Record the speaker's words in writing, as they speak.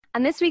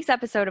On this week's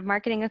episode of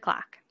Marketing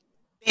O'Clock.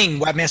 Bing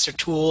Webmaster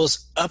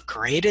Tools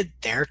upgraded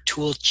their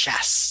tool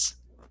chests.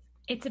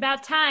 It's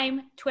about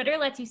time. Twitter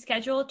lets you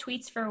schedule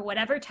tweets for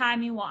whatever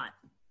time you want.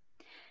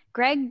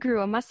 Greg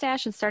grew a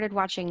mustache and started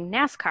watching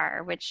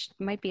NASCAR, which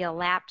might be a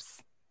lapse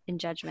in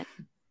judgment.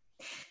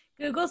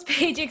 Google's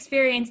page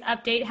experience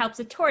update helps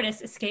a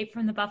tortoise escape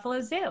from the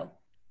Buffalo Zoo.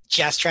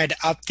 Jess tried to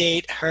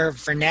update her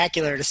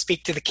vernacular to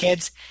speak to the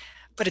kids,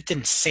 but it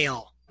didn't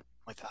sail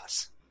with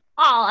us.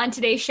 All on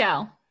today's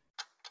show.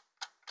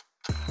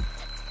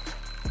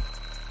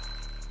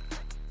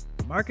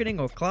 Marketing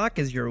O'Clock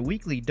is your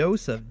weekly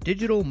dose of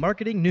digital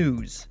marketing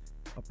news,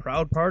 a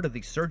proud part of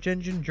the Search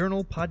Engine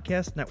Journal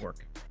Podcast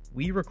Network.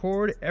 We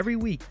record every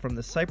week from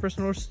the Cypress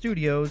North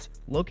Studios,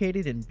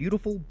 located in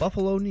beautiful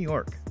Buffalo, New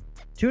York.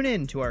 Tune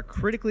in to our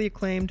critically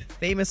acclaimed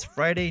Famous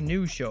Friday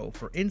news show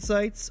for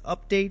insights,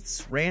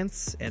 updates,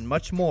 rants, and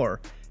much more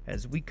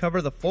as we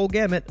cover the full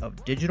gamut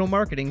of digital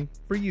marketing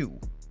for you.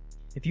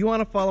 If you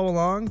want to follow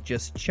along,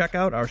 just check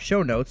out our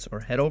show notes or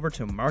head over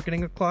to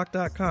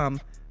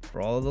marketingoclock.com for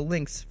all of the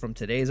links from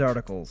today's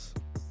articles.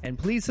 And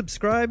please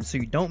subscribe so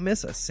you don't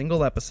miss a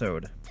single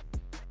episode.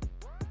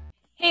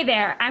 Hey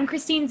there, I'm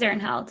Christine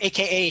Zernheld.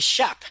 AKA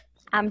Shep.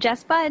 I'm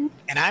Jess Budd.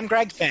 And I'm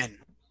Greg Finn.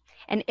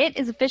 And it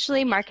is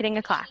officially Marketing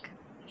O'Clock.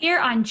 Here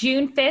on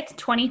June 5th,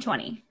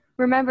 2020.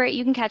 Remember,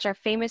 you can catch our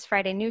Famous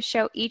Friday news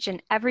show each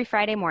and every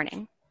Friday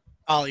morning.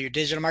 All your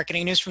digital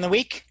marketing news from the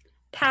week.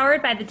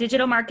 Powered by the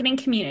digital marketing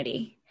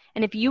community.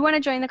 And if you want to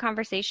join the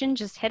conversation,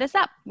 just hit us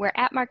up. We're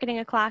at Marketing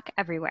O'Clock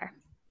everywhere.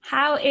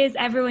 How is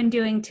everyone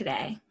doing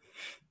today?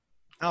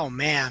 Oh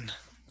man,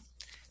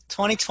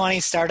 2020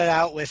 started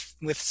out with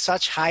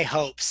such high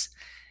hopes,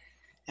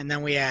 and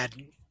then we had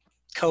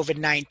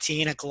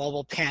COVID-19, a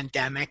global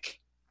pandemic,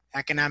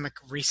 economic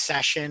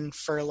recession,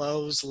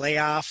 furloughs,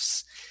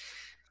 layoffs,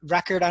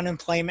 record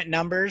unemployment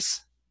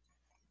numbers,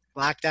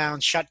 lockdowns,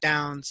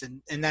 shutdowns,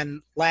 and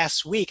then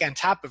last week, on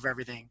top of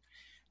everything,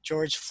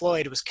 George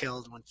Floyd was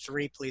killed when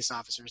 3 police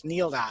officers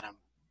kneeled on him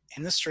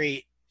in the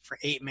street for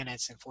 8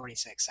 minutes and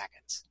 46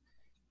 seconds.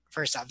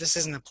 First off, this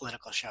isn't a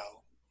political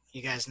show.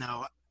 You guys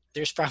know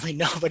there's probably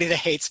nobody that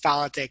hates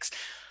politics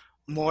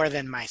more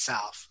than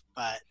myself.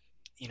 But,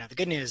 you know, the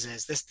good news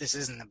is this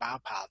isn't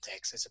about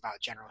politics. It's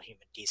about general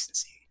human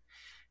decency.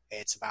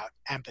 It's about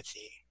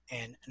empathy.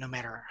 And no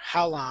matter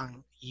how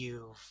long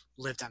you've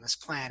lived on this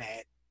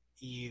planet,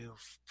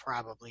 you've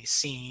probably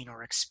seen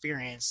or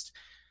experienced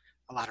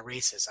a lot of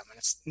racism. And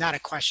it's not a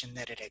question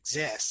that it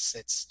exists.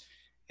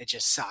 It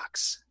just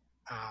sucks.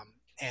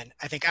 And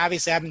I think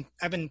obviously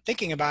I've been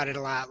thinking about it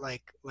a lot,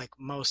 like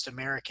most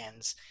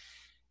Americans.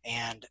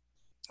 And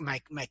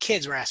my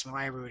kids were asking me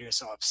why everybody was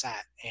so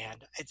upset.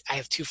 And I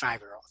have 2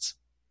 5-year-olds,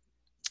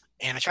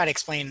 and I try to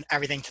explain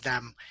everything to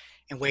them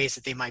in ways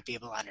that they might be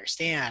able to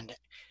understand.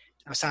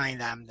 I was telling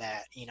them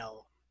that, you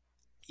know,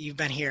 you've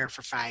been here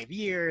for 5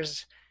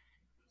 years.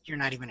 You're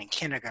not even in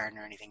kindergarten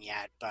or anything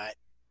yet, but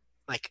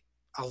like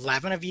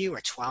 11 of you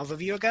or 12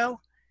 of you ago,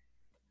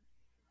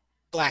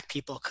 Black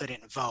people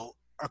couldn't vote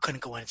or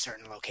couldn't go in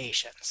certain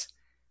locations.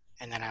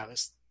 And then I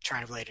was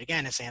trying to relate it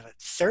again and saying that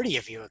 30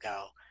 of you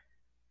ago,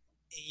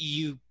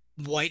 you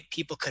white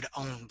people could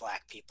own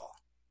Black people.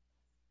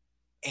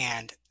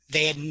 And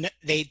they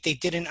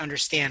didn't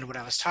understand what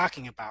I was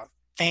talking about,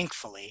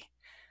 thankfully.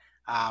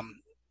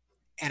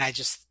 And I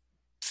just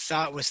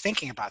was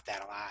thinking about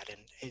that a lot.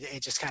 And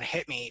it just kind of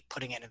hit me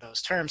putting it into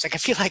those terms. Like, I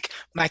feel like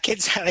my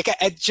kids, like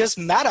I just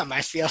met them,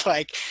 I feel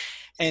like.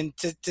 And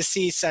to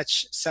see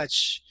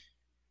such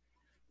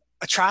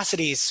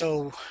atrocities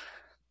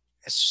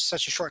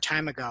such a short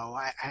time ago,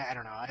 I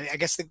don't know. I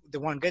guess the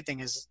one good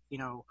thing is, you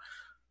know,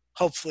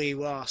 hopefully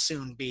we'll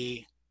soon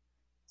be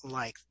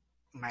like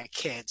my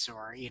kids,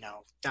 or, you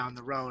know, down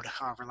the road,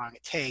 however long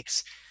it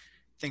takes,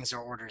 things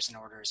are orders and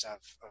orders of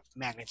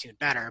magnitude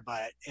better,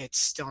 but it's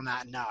still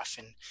not enough.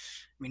 And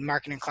I mean,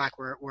 Marketing Clock,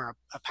 we're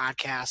a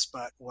podcast,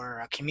 but we're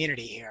a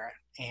community here,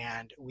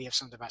 and we have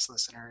some of the best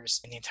listeners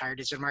in the entire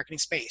digital marketing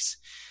space.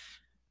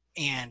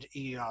 And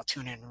you all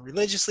tune in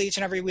religiously each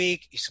and every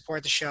week. You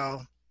support the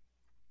show.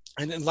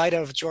 And in light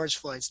of George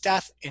Floyd's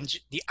death and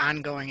the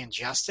ongoing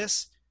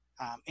injustice,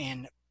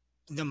 in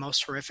the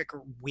most horrific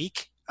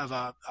week of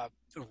a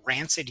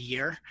rancid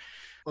year,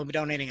 we'll be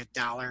donating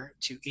 $1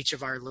 to each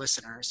of our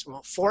listeners,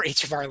 for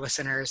each of our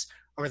listeners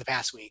over the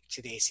past week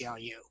to the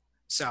ACLU.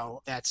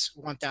 So that's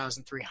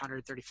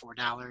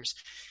 $1,334.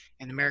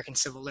 And the American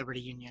Civil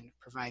Liberty Union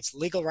provides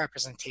legal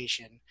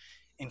representation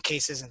in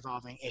cases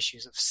involving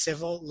issues of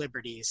civil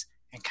liberties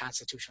and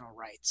constitutional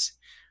rights.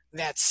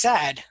 That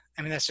said,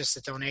 I mean, that's just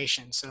a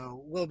donation,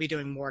 so we'll be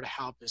doing more to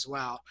help as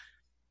well.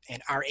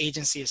 And our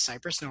agency is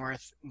Cypress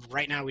North.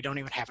 Right now, we don't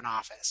even have an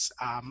office.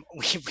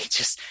 We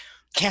just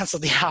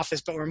canceled the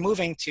office, but we're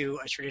moving to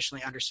a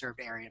traditionally underserved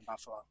area in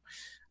Buffalo,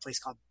 a place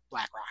called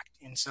Black Rock.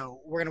 And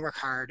so we're going to work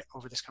hard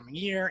over this coming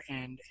year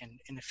and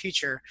in the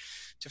future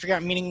to figure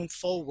out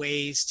meaningful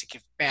ways to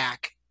give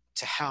back,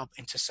 to help,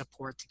 and to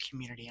support the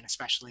community, and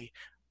especially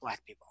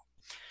Black people.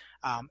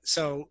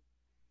 So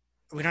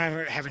we don't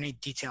ever have any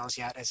details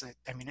yet.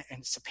 And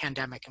it's a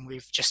pandemic, and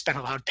we've just been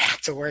allowed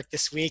back to work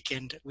this week,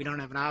 and we don't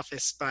have an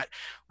office. But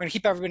we're gonna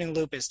keep everybody in the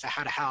loop as to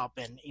how to help.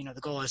 And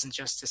the goal isn't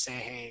just to say,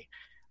 hey,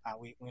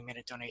 we made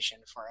a donation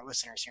for our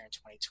listeners here in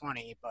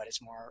 2020, but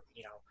it's more,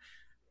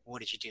 what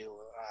did you do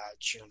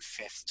June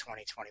 5th,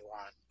 2021,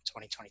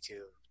 2022,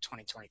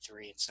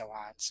 2023, and so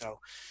on. So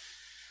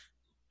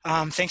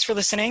thanks for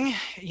listening.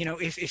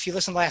 If you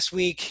listened last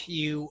week,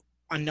 you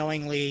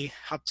unknowingly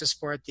helped to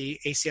support the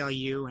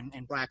ACLU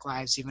and Black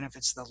Lives, even if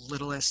it's the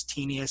littlest,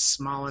 teeniest,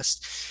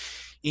 smallest,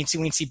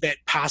 eensy-weensy bit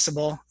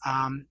possible.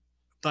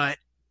 But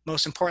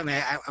most importantly,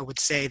 I would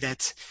say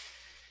that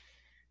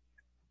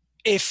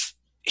if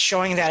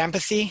showing that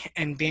empathy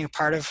and being a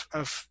part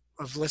of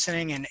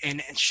listening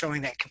and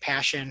showing that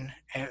compassion,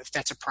 if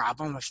that's a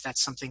problem, if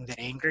that's something that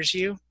angers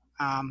you,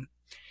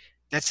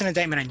 that's an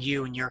indictment on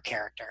you and your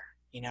character.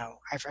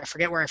 I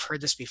forget where I've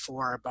heard this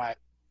before, but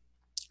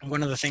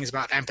one of the things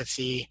about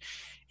empathy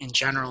in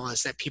general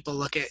is that people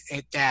look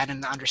at that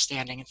and the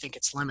understanding and think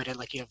it's limited,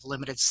 like you have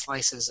limited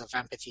slices of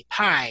empathy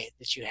pie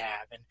that you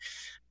have, and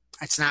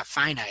it's not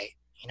finite.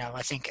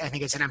 I think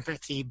it's an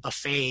empathy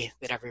buffet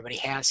that everybody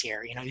has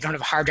here. You don't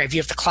have a hard drive,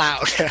 you have the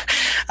cloud.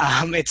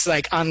 It's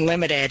like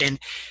unlimited, and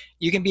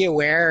you can be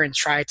aware and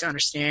try to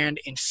understand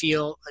and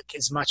feel like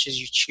as much as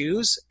you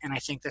choose. And I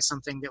think that's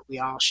something that we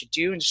all should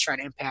do, and just try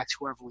to impact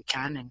whoever we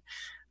can. And,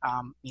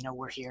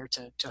 we're here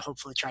to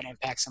hopefully try to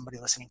impact somebody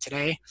listening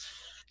today.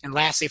 And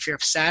lastly, if you're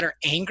upset or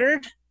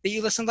angered that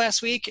you listened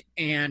last week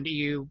and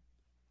you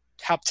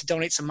helped to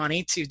donate some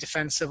money to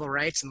defend civil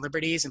rights and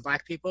liberties and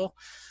Black people,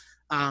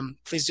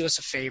 please do us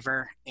a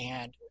favor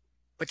and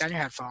put down your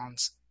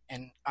headphones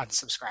and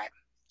unsubscribe.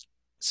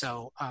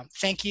 So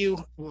thank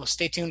you. We'll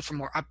stay tuned for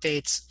more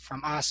updates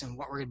from us and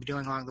what we're going to be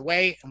doing along the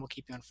way, and we'll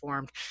keep you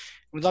informed.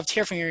 We'd love to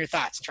hear from your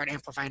thoughts and try to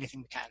amplify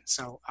anything we can.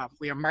 So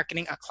we are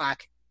Marketing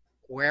O'Clock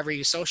wherever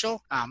you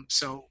social.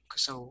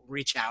 So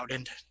reach out.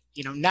 And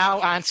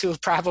now on to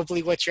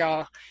probably what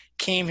y'all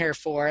came here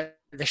for,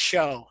 the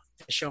show.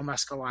 The show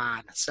must go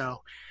on.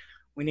 So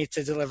we need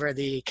to deliver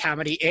the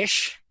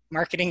comedy-ish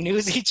marketing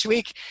news each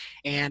week,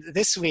 and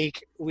this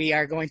week we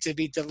are going to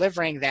be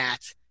delivering that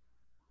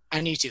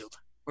on YouTube.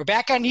 We're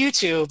back on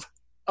YouTube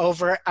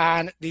over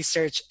on the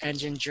Search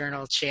Engine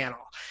Journal channel.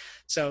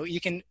 So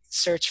you can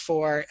search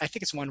for, I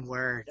think it's one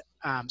word,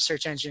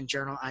 Search Engine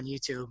Journal on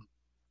YouTube,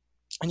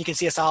 and you can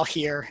see us all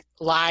here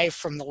live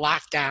from the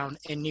lockdown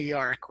in New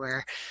York,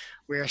 where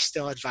we are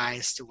still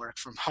advised to work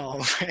from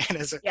home. And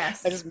as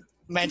I just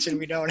mentioned,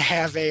 we don't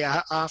have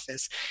a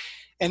office.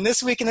 And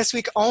this week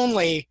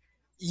only,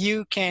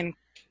 you can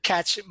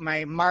catch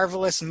my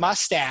marvelous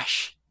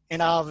mustache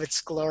in all of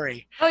its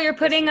glory. Oh, you're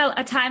putting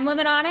a time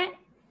limit on it?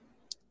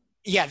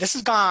 Yeah, this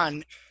is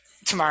gone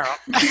tomorrow.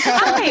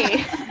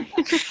 Hi.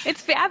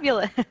 It's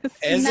fabulous.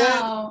 Is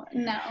No.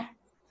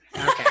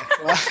 Okay.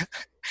 Well,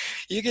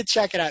 you can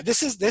check it out.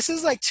 This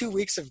is like 2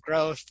 weeks of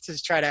growth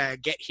to try to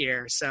get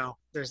here. So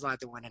there's a lot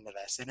that went into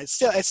this, and it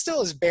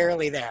still is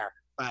barely there.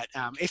 But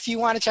if you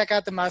want to check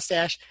out the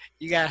mustache,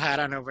 you got to head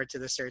on over to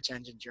the Search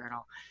Engine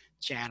Journal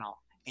channel.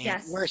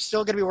 And we're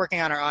still going to be working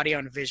on our audio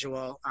and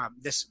visual.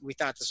 We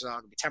thought this was all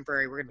going to be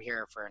temporary. We're going to be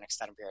here for an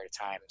extended period of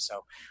time.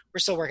 So we're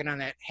still working on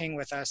that. Hang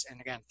with us.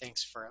 And again,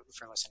 thanks for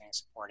listening and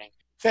supporting.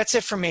 That's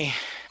it for me.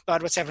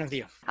 Bud, what's happening with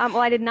you? Well,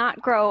 I did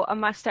not grow a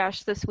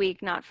mustache this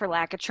week, not for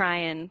lack of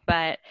trying,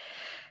 but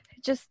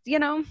just,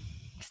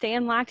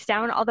 staying locked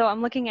down. Although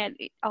I'm looking at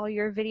all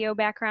your video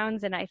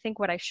backgrounds, and I think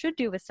what I should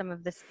do with some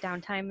of this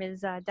downtime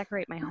is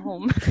decorate my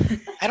home.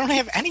 I don't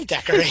have any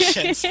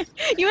decorations.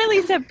 You at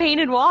least have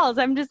painted walls.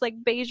 I'm just like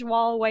beige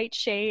wall, white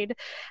shade.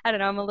 I don't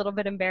know. I'm a little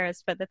bit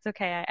embarrassed, but that's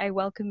okay. I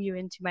welcome you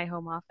into my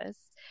home office.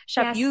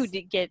 Shep, you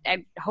did get,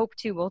 I hope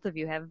too, both of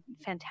you have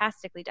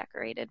fantastically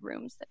decorated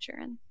rooms that you're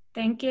in.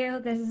 Thank you.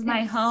 This is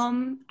my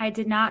home. I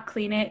did not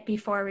clean it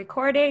before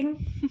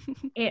recording.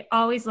 It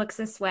always looks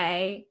this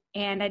way.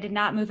 And I did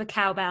not move a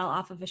cowbell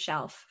off of a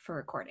shelf for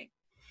recording.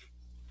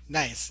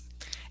 Nice.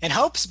 And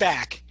Hope's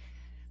back.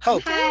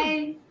 Hope.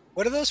 Hi.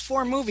 What are those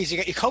 4 movies?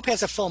 Hope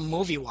has a full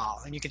movie wall,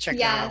 and you can check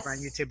that out over on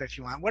YouTube if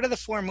you want. What are the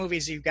 4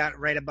 movies you've got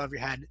right above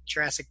your head?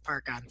 Jurassic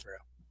Park on through.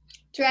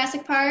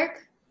 Jurassic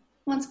Park,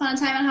 Once Upon a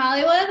Time in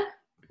Hollywood,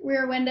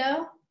 Rear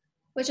Window,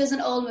 which is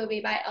an old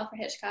movie by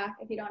Alfred Hitchcock,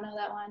 if you don't know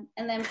that one.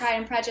 And then Pride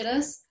and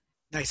Prejudice.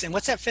 Nice. And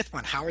what's that 5th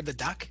one? Howard the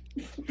Duck?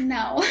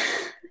 No.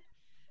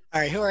 All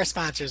right. Who are our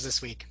sponsors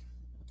this week?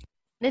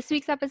 This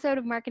week's episode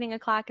of Marketing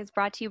O'Clock is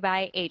brought to you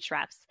by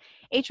Ahrefs.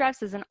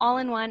 Ahrefs is an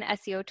all-in-one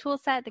SEO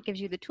toolset that gives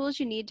you the tools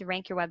you need to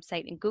rank your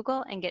website in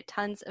Google and get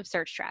tons of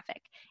search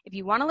traffic. If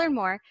you want to learn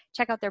more,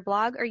 check out their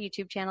blog or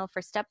YouTube channel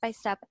for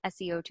step-by-step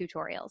SEO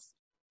tutorials.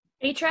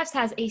 Ahrefs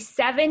has a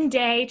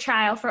 7-day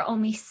trial for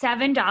only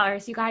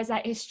 $7. You guys,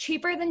 that is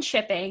cheaper than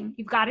shipping.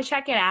 You've got to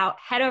check it out.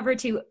 Head over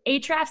to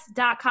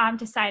ahrefs.com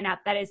to sign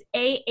up. That is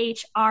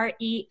AHREFS.com.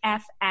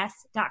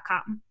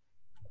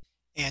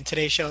 And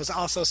today's show is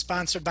also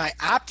sponsored by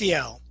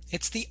Opteo.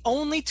 It's the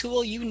only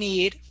tool you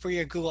need for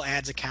your Google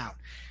Ads account.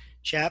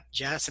 Shep,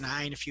 Jess, and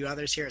I, and a few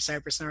others here at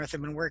Cypress North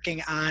have been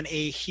working on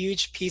a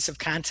huge piece of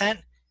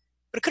content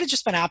but it could have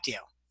just been Optio.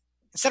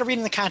 Instead of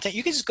reading the content,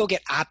 you can just go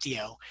get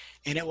Optio,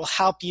 and it will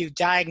help you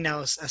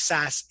diagnose,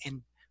 assess,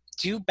 and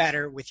do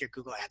better with your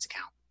Google Ads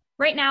account.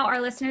 Right now,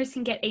 our listeners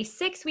can get a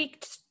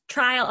 6-week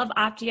trial of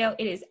Optio.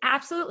 It is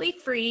absolutely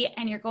free,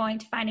 and you're going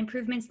to find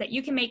improvements that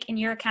you can make in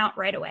your account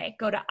right away.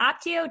 Go to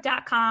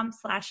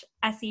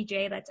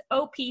optio.com/SEJ. That's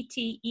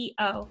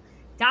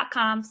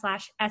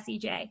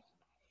OPTEO.com/SEJ.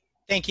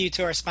 Thank you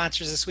to our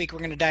sponsors this week. We're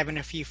going to dive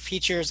into a few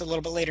features a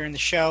little bit later in the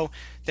show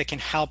that can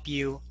help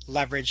you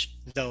leverage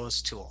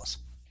those tools.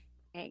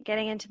 Okay,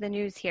 getting into the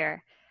news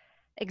here.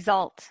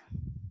 Exalt.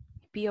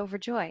 Be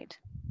overjoyed.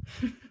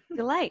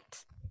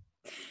 Delight.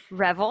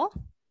 Revel.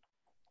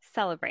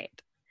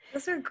 Celebrate.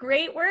 Those are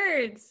great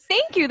words.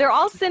 Thank you. They're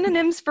all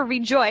synonyms for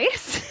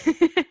rejoice.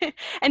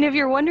 And if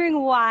you're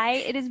wondering why,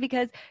 it is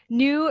because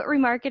new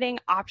remarketing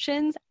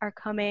options are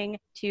coming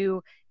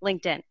to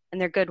LinkedIn,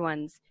 and they're good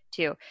ones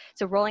too.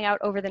 So rolling out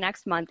over the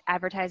next month,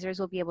 advertisers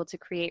will be able to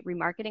create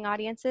remarketing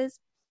audiences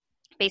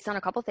based on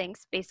a couple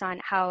things, based on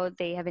how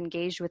they have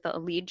engaged with a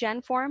lead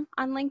gen form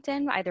on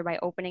LinkedIn, either by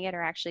opening it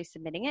or actually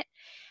submitting it.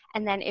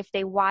 And then if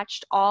they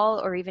watched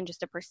all or even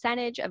just a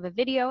percentage of a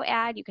video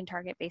ad, you can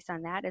target based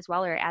on that as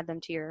well, or add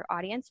them to your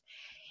audience.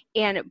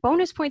 And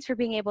bonus points for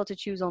being able to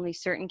choose only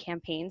certain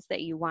campaigns that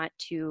you want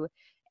to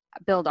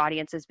build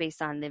audiences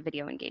based on the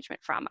video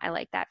engagement from. I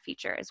like that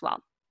feature as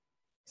well.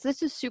 So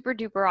this is super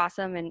duper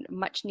awesome and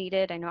much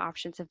needed. I know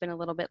options have been a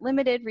little bit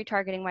limited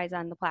retargeting wise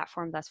on the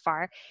platform thus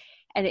far.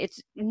 And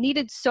it's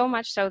needed so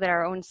much so that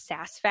our own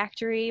SaaS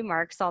factory,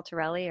 Mark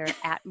Saltarelli, or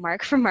at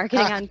Mark from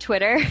Marketing on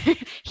Twitter,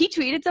 he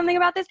tweeted something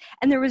about this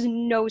and there was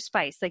no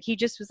spice. Like he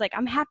just was like,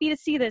 I'm happy to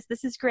see this.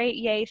 This is great.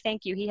 Yay.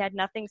 Thank you. He had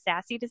nothing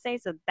sassy to say.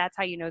 So that's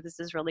how you know this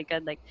is really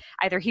good. Like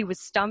either he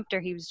was stumped or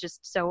he was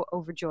just so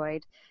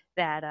overjoyed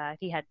that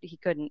he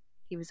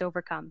was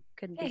overcome.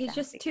 Couldn't be he's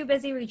sassy. just too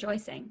busy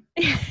rejoicing.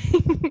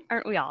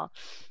 Aren't we all?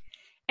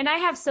 And I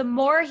have some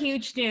more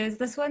huge news.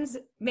 This one's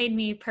made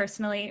me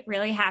personally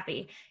really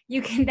happy.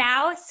 You can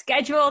now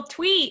schedule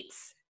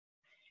tweets.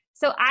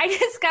 So I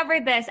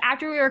discovered this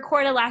after we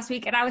recorded last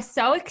week, and I was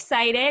so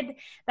excited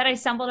that I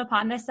stumbled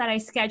upon this that I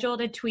scheduled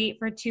a tweet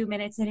for 2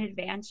 minutes in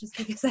advance just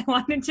because I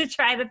wanted to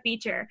try the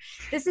feature.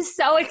 This is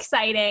so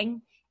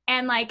exciting,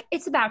 and like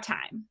it's about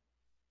time.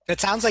 It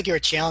sounds like you were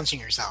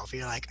challenging yourself.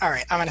 You're like, all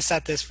right, I'm going to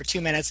set this for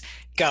 2 minutes,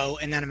 go,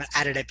 and then I'm going to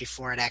edit it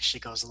before it actually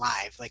goes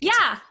live. Like it's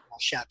a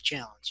shop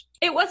challenge.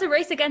 It was a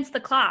race against the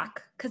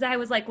clock because I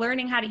was like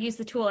learning how to use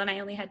the tool and I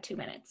only had 2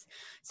 minutes.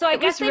 So I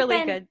guess it was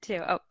really good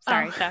too. Oh,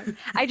 sorry. So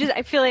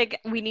I feel like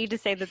we need to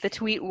say that the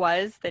tweet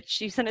was that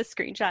she sent a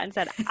screenshot and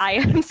said, I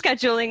am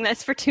scheduling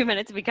this for 2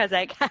 minutes because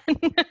I can.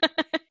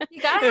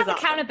 You got to have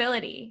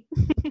accountability.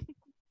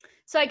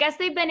 So I guess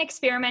they've been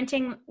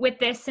experimenting with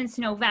this since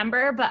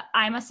November, but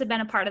I must have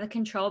been a part of the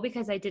control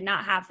because I did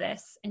not have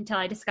this until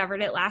I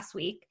discovered it last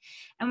week.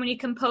 And when you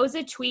compose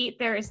a tweet,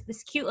 there's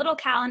this cute little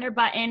calendar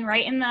button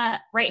right in the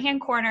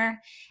right-hand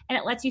corner, and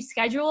it lets you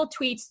schedule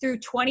tweets through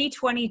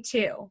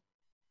 2022,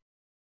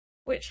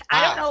 which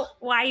I don't know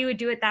why you would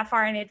do it that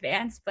far in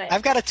advance, but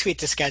I've got a tweet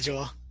to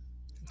schedule.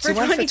 For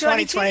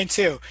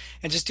 2022,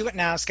 and just do it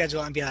now,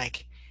 schedule, and be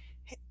like,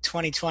 hey,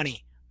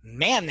 2020,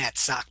 man, that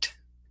sucked.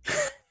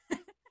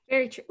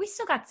 Very true. We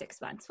still got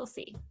 6 months. We'll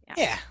see.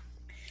 Yeah.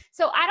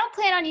 So I don't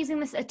plan on using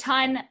this a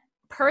ton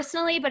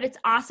personally, but it's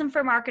awesome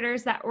for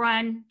marketers that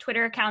run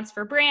Twitter accounts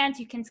for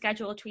brands. You can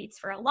schedule tweets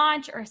for a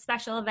launch or a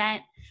special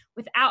event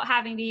without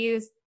having to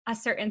use a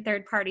certain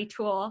third-party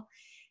tool.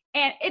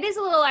 And it is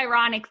a little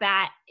ironic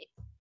that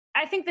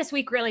I think this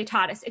week really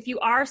taught us if you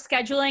are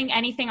scheduling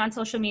anything on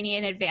social media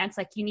in advance,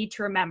 like you need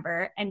to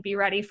remember and be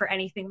ready for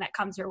anything that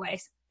comes your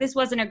way. This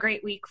wasn't a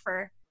great week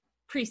for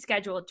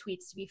pre-scheduled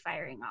tweets to be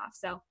firing off.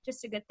 So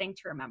just a good thing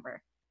to remember.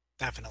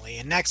 Definitely.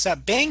 And next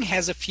up, Bing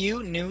has a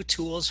few new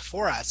tools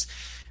for us.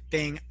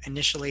 Bing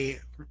initially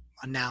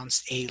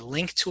announced a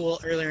link tool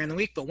earlier in the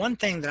week, but one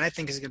thing that I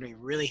think is going to be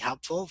really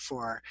helpful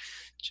for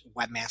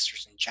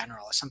webmasters in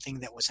general is something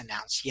that was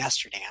announced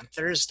yesterday on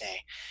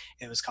Thursday.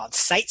 It was called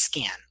Site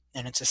Scan,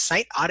 and it's a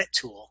site audit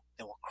tool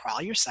that will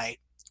crawl your site,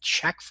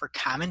 check for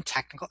common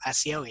technical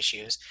SEO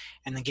issues,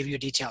 and then give you a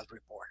detailed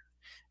report.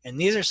 And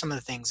these are some of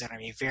the things that are going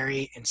to be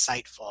very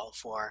insightful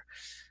for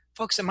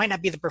folks that might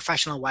not be the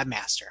professional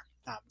webmaster.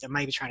 That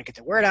might be trying to get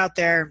the word out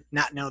there,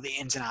 not know the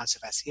ins and outs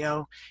of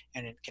SEO,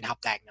 and it can help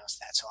diagnose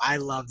that. So I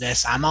love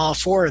this. I'm all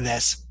for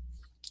this.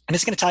 And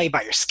it's going to tell you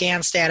about your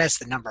scan status,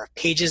 the number of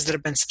pages that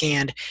have been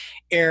scanned,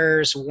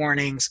 errors,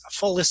 warnings, a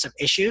full list of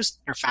issues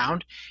that are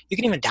found. You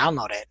can even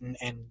download it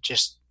and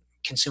just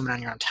consume it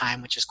on your own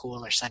time, which is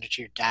cool, or send it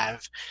to your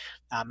dev.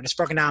 And it's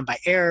broken down by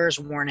errors,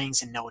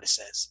 warnings, and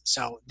notices.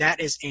 So that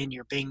is in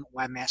your Bing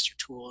Webmaster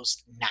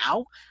Tools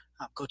now.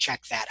 Go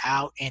check that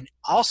out. And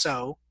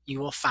also, you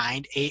will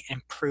find an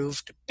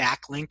improved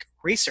backlink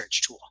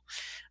research tool.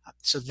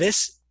 So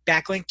this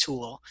backlink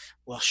tool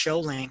will show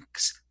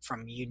links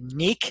from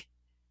unique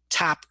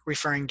top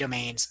referring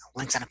domains,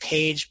 links on a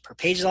page per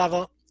page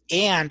level,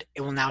 and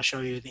it will now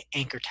show you the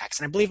anchor text.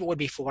 And I believe it would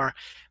be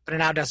but it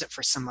now does it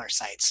for similar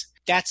sites.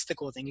 that's the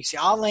cool thing. You see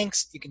all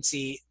links. You can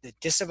see the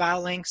disavow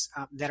links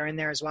that are in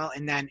there as well,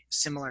 and then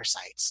similar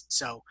sites.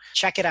 So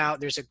check it out.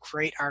 There's a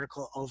great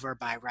article over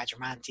by Roger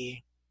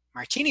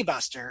Martini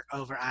Buster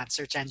over on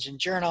Search Engine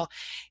Journal,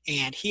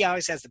 and he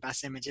always has the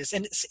best images.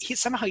 And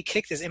somehow he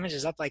kicked his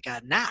images up like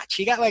a notch.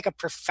 He got like a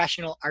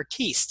professional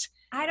artiste.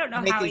 I don't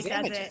know how he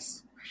does it.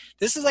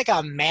 This is like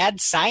a mad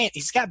scientist.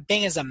 He's got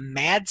Bing as a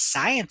mad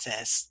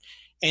scientist,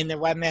 and the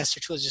Webmaster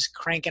Tool is just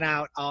cranking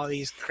out all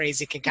these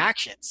crazy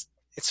concoctions.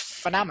 It's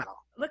phenomenal.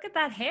 Look at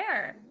that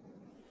hair.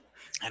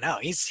 I know.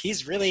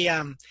 He's really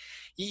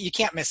you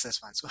can't miss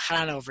this one. So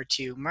head on over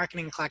to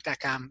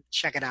marketingclock.com.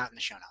 Check it out in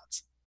the show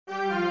notes.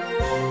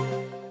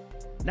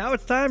 Now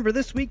it's time for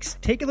this week's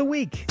Take of the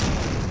Week.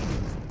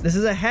 This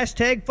is a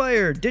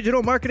 #fire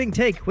digital marketing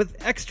take with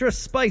extra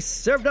spice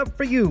served up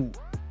for you.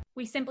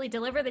 We simply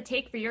deliver the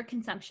take for your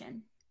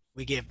consumption.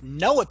 We give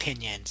no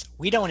opinions.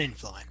 We don't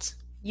influence.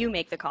 You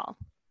make the call.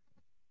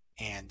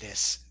 And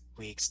this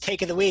week's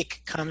Take of the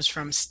Week comes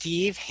from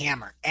Steve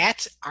Hammer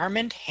at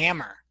Armand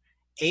Hammer,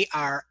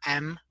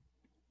 ARMONDHAMMER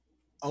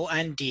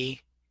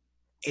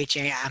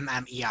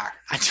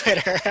on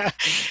Twitter.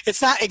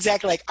 It's not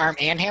exactly like Arm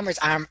and Hammer, it's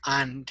Arm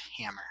and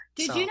Hammer.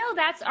 Did you know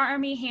that's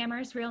Armie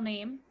Hammer's real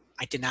name?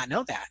 I did not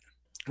know that.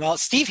 Well,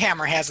 Steve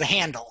Hammer has the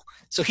handle,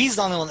 so he's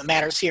the only one that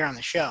matters here on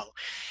the show.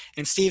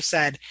 And Steve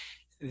said,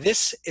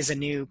 this is a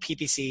new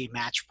PPC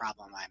match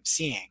problem I'm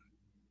seeing.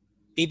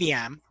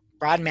 BBM,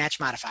 broad match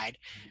modified,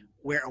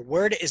 where a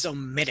word is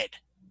omitted.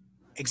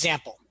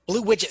 Example,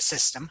 blue widget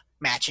system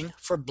matching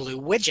for blue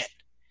widget.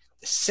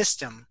 The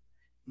system,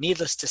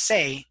 needless to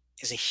say,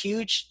 is a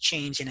huge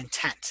change in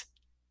intent.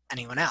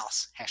 Anyone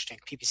else?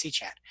 #PPC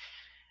chat.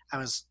 I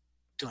was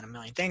doing a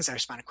million things. I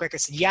responded quick. I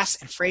said yes,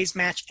 and phrase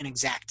match and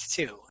exact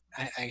too.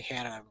 I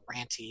had a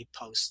ranty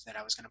post that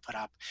I was going to put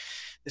up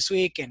this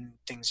week, and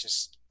things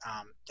just,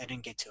 I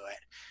didn't get to it.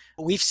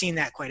 But we've seen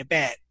that quite a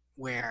bit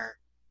where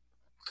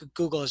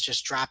Google is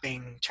just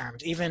dropping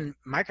terms. Even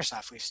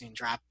Microsoft, we've seen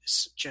drop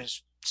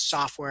just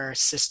software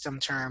system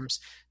terms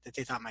that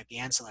they thought might be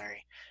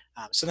ancillary.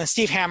 So then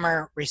Steve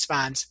Hammer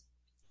responds,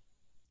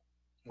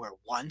 we're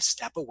one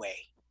step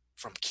away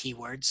from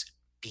keywords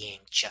being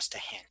just a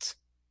hint.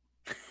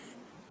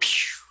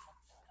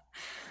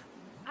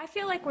 I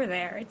feel like we're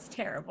there. It's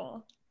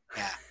terrible.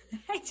 Yeah.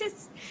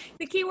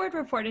 The keyword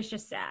report is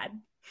just sad.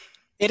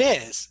 It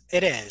is.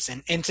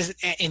 And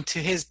to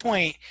his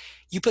point,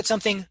 you put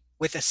something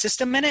with a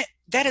system in it,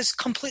 that is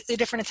completely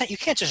different intent. You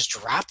can't just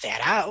drop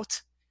that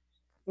out.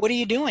 What are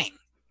you doing?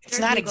 It's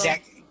They're not Google.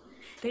 exact.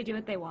 They do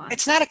what they want.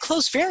 It's not a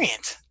close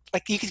variant.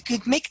 Like you could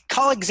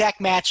call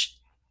exact match.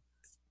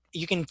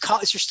 You can call,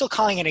 you're still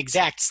calling it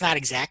exact. It's not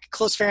exact.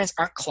 Close variants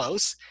aren't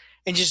close,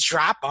 and just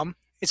drop them.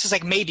 It's just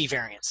like maybe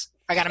variants.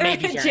 I got a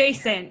maybe variant.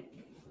 Adjacent.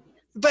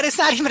 But it's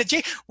not even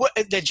adjacent. What,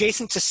 the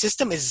adjacent to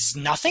system is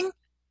nothing?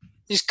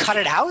 You just cut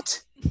it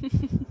out?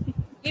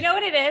 You know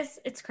what it is?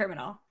 It's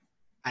criminal.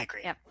 I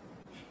agree. Yep.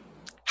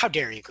 How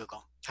dare you,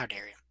 Google? How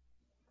dare you?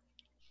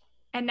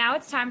 And now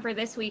it's time for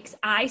this week's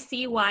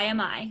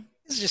ICYMI.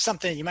 This is just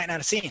something you might not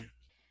have seen.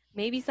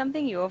 Maybe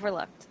something you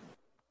overlooked.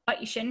 But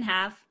you shouldn't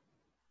have.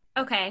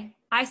 Okay,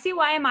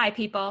 ICYMI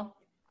people.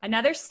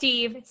 Another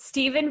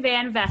Steven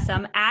Van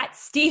Vessem, at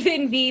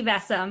Steven V.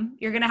 Vessem,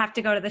 you're going to have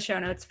to go to the show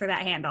notes for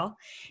that handle,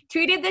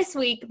 tweeted this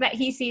week that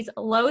he sees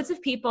loads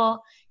of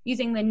people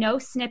using the no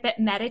snippet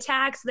meta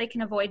tag so they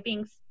can avoid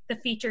being the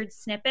featured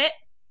snippet.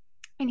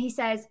 And he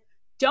says,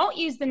 don't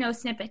use the no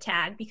snippet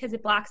tag because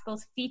it blocks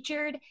both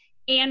featured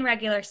and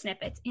regular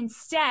snippets.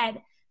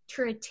 Instead,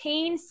 to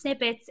retain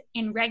snippets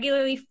in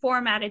regularly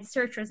formatted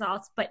search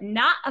results but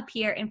not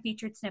appear in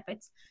featured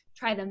snippets,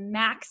 try the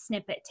max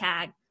snippet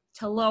tag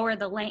to lower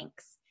the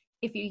links.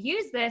 If you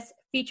use this,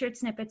 featured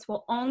snippets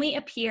will only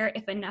appear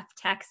if enough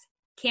text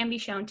can be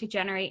shown to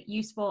generate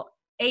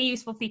a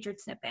useful featured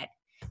snippet.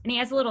 And he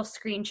has a little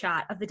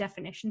screenshot of the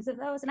definitions of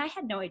those, and I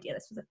had no idea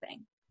this was a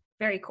thing.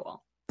 Very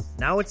cool.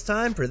 Now it's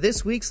time for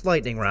this week's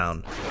lightning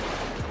round.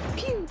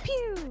 Pew,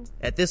 pew.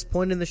 At this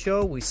point in the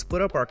show, we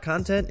split up our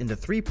content into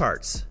 3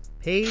 parts: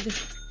 paid,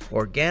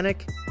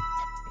 organic,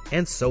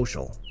 and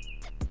social.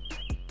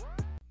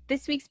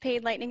 This week's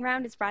paid lightning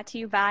round is brought to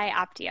you by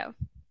Optio.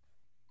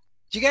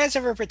 Do you guys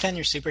ever pretend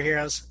you're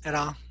superheroes at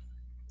all?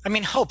 I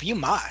mean, Hope, you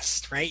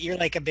must, right? You're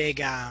like a big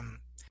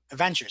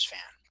Avengers fan.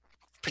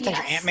 Pretend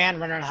you're Ant-Man,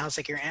 run around the house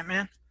like you're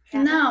Ant-Man?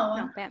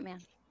 No. Batman.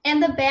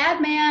 And the bad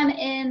man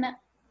in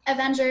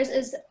Avengers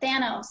is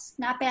Thanos,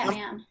 not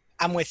Batman.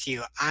 I'm with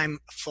you. I'm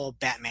full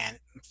Batman,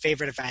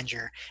 favorite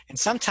Avenger. And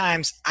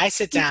sometimes I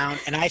sit down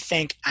and I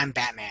think I'm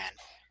Batman.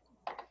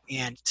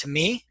 And to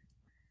me,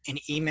 an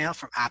email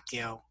from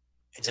Optio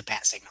is a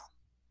bat signal.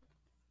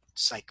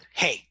 It's like,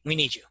 hey, we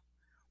need you.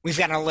 We've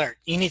got an alert.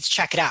 You need to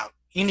check it out.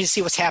 You need to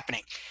see what's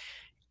happening.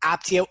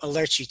 Optio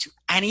alerts you to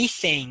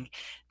anything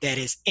that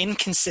is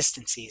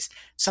inconsistencies,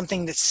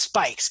 something that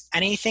spikes,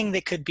 anything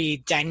that could be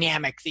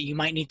dynamic that you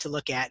might need to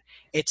look at.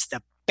 It's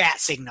the bat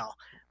signal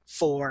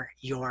for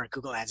your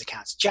Google Ads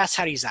accounts. Jess,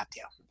 how to use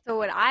Optio? So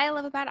what I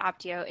love about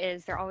Optio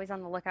is they're always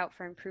on the lookout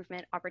for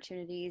improvement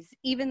opportunities,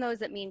 even those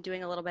that mean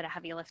doing a little bit of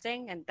heavy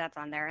lifting, and that's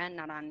on their end,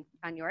 not on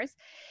yours.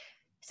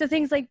 So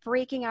things like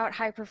breaking out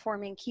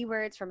high-performing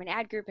keywords from an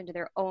ad group into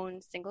their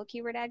own single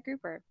keyword ad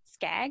group, or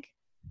SCAG,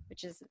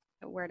 which is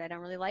a word I don't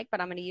really like,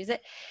 but I'm going to use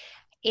it.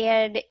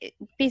 And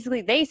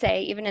basically they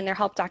say, even in their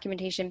help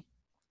documentation,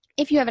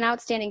 if you have an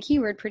outstanding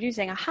keyword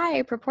producing a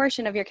high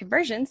proportion of your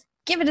conversions,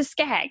 give it a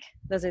SCAG.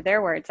 Those are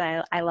their words.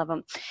 I love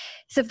them.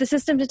 So if the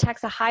system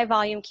detects a high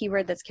volume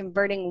keyword that's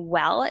converting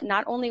well,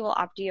 not only will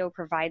Optio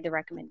provide the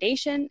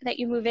recommendation that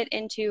you move it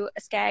into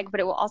a SCAG, but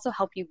it will also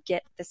help you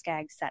get the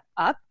SCAG set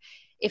up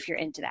if you're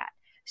into that.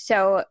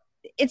 So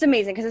it's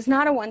amazing because it's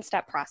not a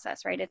one-step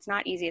process, right? It's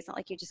not easy. It's not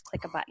like you just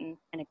click a button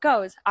and it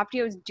goes.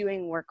 Optio is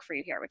doing work for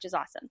you here, which is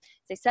awesome. So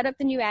they set up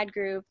the new ad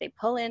group, they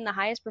pull in the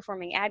highest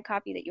performing ad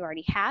copy that you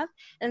already have,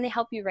 and they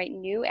help you write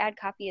new ad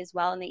copy as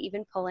well, and they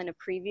even pull in a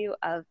preview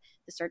of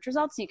the search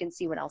results so you can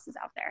see what else is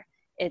out there.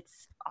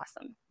 It's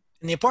awesome.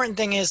 And the important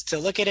thing is to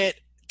look at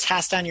it,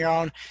 test on your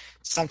own.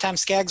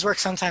 Sometimes SCAGs work,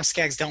 sometimes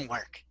SCAGs don't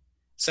work.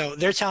 So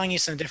they're telling you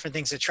some different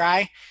things to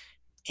try,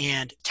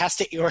 and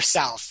test it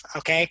yourself,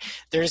 okay?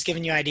 They're just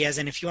giving you ideas.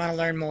 And if you want to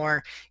learn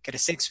more, get a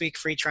 6-week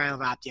free trial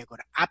of Optio. Go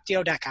to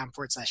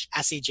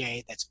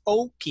optio.com/SEJ. That's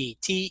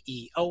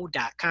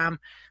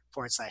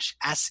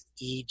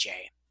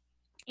OPTEO.com/SEJ.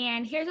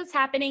 And here's what's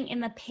happening in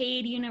the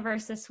paid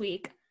universe this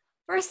week.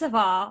 First of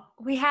all,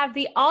 we have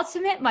the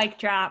ultimate mic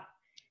drop.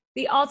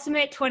 The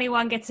ultimate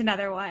 21 gets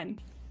another one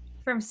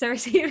from Sir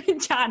Stephen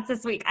Johns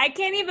this week. I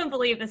can't even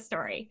believe this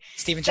story.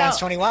 Stephen Johns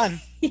 21.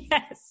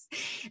 Yes.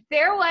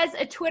 There was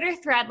a Twitter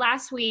thread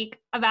last week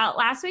about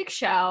last week's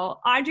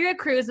show. Andrea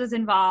Cruz was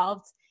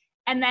involved.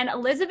 And then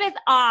Elizabeth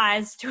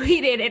Oz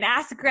tweeted and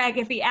asked Greg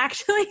if he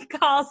actually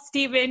calls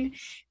Stephen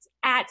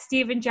at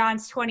Stephen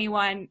Johns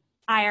 21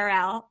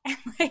 IRL.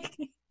 And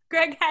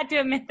Greg had to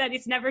admit that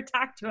he's never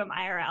talked to him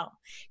IRL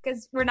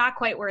because we're not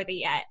quite worthy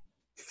yet.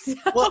 So.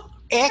 Well,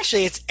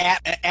 actually, it's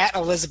at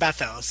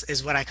Elizabethos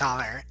is what I call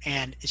her,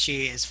 and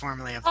she is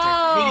formerly of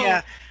Third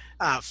Media,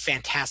 a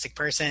fantastic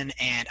person,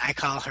 and I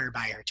call her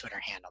by her Twitter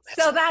handle.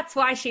 That's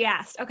why she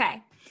asked.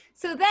 Okay.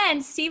 So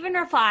then Stephen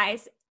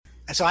replies.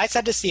 So I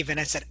said to Stephen,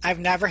 I said, I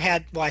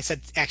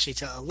said actually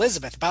to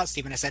Elizabeth about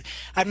Stephen, I said,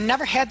 I've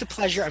never had the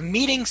pleasure of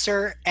meeting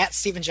Sir at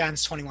Stephen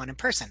Johns 21 in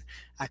person.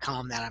 I call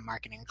him that on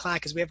Marketing O'Clock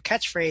because we have a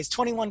catchphrase,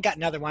 21 got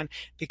another one,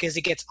 because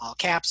it gets all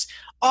caps,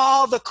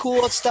 all the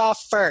cool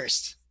stuff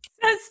first.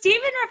 So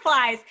Stephen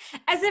replies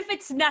as if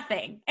it's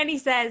nothing. And he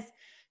says,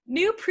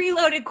 new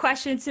preloaded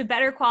questions to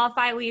better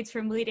qualify leads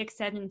from lead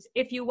extensions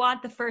if you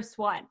want the first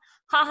one.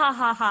 Ha ha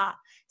ha ha.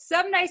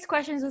 Some nice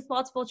questions with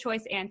multiple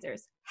choice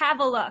answers. Have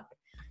a look.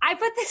 I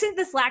put this in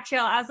the Slack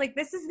channel. I was like,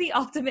 this is the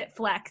ultimate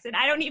flex. And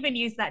I don't even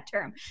use that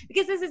term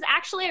because this is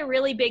actually a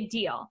really big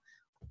deal.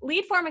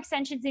 Lead form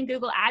extensions in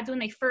Google Ads, when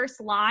they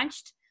first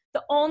launched,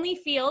 the only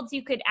fields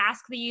you could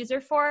ask the user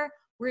for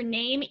were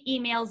name,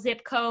 email,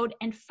 zip code,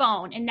 and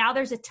phone. And now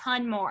there's a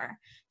ton more.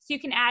 So you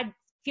can add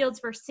fields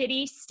for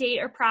city, state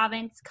or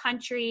province,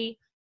 country,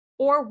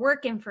 or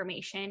work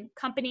information,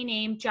 company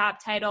name, job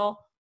title,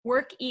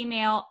 work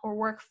email, or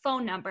work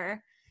phone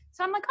number.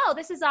 So I'm like, oh,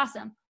 this is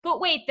awesome. But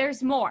wait,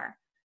 there's more.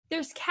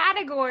 There's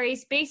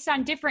categories based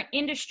on different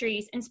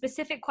industries and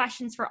specific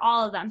questions for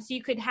all of them. So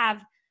you could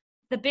have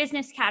the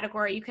business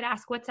category. You could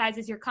ask, what size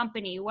is your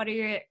company?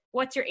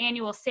 What's your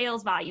annual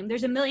sales volume?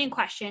 There's a million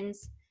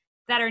questions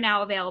that are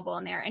now available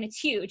in there, and it's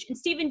huge. And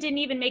Stephen didn't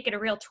even make it a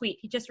real tweet.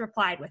 He just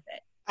replied with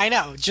it. I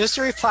know, just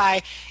a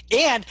reply.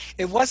 And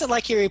it wasn't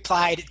like he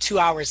replied 2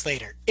 hours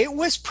later. It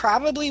was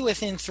probably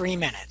within 3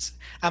 minutes.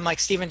 I'm like,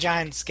 Stephen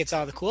Johns gets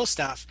all the cool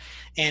stuff.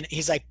 And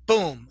he's like,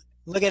 boom,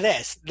 look at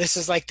this. This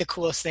is like the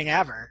coolest thing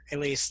ever, at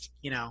least,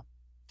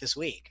 this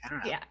week. I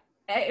don't know. Yeah,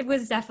 it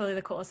was definitely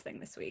the coolest thing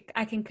this week.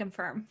 I can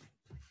confirm.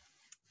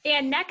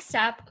 And next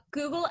up,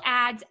 Google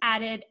Ads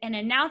added an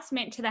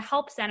announcement to the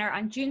Help Center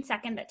on June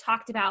 2nd that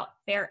talked about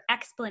their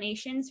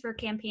explanations for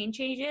campaign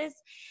changes.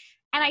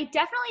 And I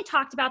definitely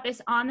talked about this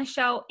on the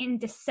show in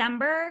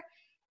December.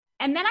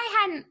 And then I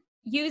hadn't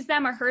used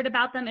them or heard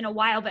about them in a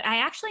while, but I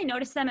actually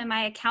noticed them in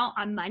my account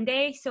on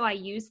Monday, so I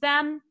used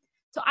them.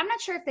 So I'm not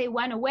sure if they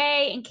went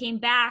away and came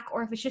back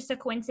or if it's just a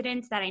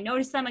coincidence that I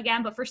noticed them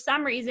again. But for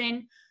some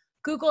reason,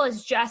 Google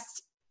is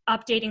just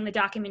updating the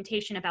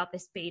documentation about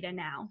this beta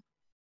now.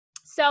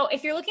 So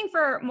if you're looking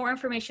for more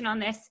information on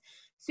this,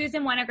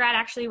 Susan Winograd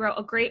actually wrote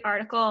a great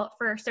article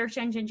for Search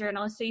Engine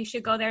Journalists, so you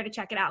should go there to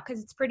check it out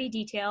because it's pretty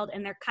detailed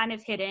and they're kind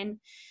of hidden.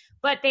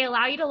 But they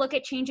allow you to look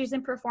at changes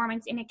in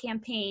performance in a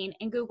campaign,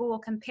 and Google will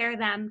compare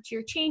them to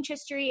your change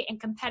history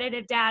and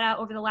competitive data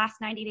over the last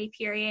 90-day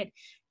period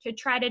to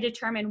try to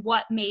determine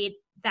what made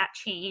that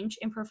change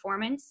in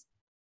performance.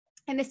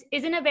 And this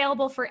isn't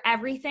available for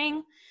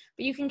everything,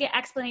 but you can get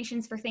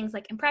explanations for things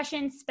like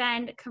impressions,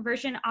 spend,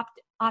 conversion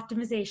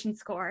optimization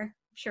score.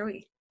 I'm sure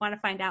we want to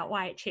find out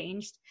why it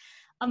changed,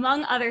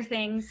 among other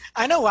things.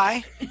 I know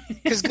why.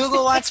 Because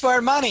Google wants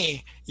more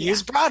money.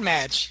 Use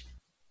Broadmatch.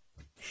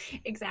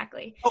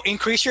 Exactly. Oh,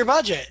 increase your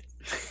budget.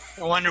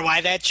 I wonder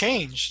why that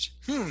changed.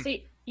 So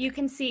you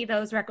can see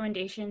those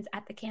recommendations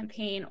at the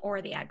campaign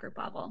or the ad group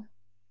level.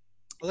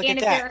 Look at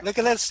that. Look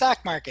at that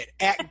stock market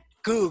at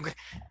Goog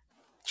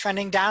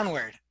trending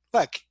downward.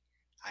 Look,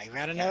 I've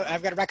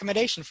got a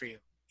recommendation for you.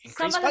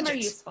 Increase Some of budgets. them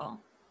are useful.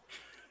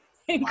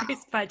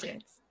 Increase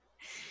budgets.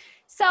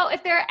 So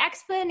if there are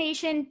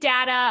explanation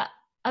data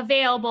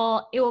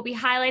available, it will be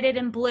highlighted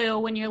in blue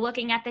when you're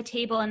looking at the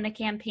table in the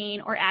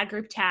campaign or ad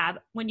group tab.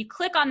 When you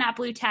click on that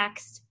blue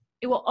text,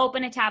 it will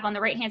open a tab on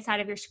the right-hand side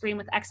of your screen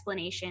with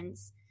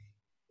explanations.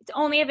 It's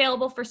only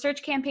available for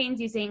search campaigns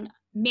using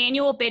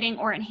manual bidding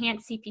or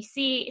enhanced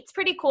CPC. It's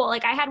pretty cool.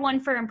 Like I had one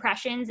for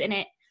impressions and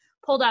it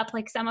pulled up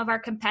like some of our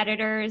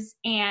competitors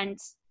and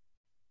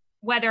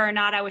whether or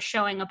not I was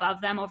showing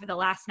above them over the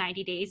last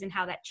 90 days and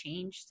how that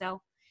changed.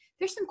 So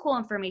there's some cool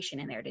information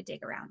in there to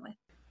dig around with.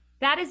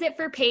 That is it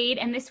for paid,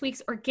 and this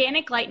week's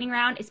organic lightning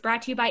round is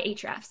brought to you by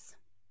Ahrefs.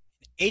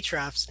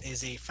 Ahrefs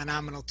is a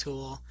phenomenal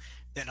tool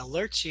that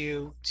alerts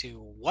you to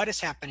what is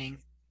happening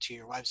to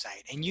your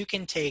website. And you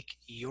can take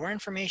your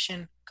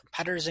information,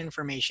 competitors'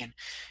 information,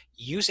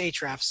 use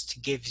Ahrefs to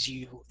give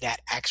you that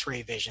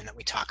X-ray vision that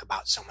we talk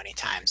about so many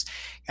times.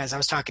 As I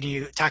was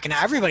talking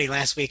to everybody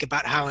last week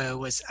about how I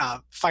was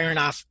firing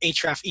off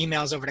Ahrefs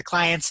emails over to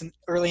clients and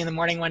early in the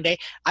morning one day,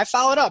 I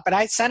followed up and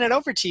I sent it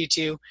over to you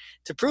to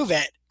prove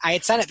it. I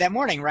had sent it that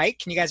morning, right?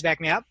 Can you guys back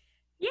me up?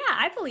 Yeah,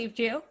 I believed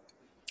you.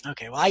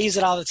 Okay, well, I use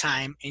it all the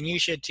time, and you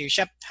should too.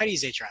 Shep, how do you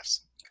use Ahrefs?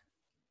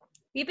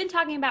 We've been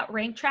talking about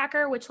Rank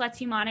Tracker, which lets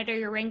you monitor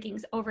your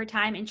rankings over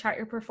time and chart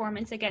your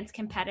performance against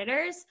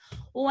competitors.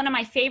 Well, one of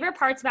my favorite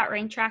parts about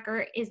Rank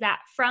Tracker is that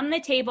from the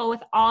table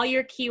with all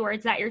your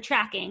keywords that you're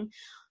tracking,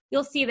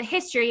 you'll see the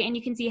history and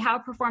you can see how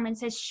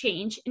performance has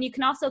changed. And you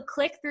can also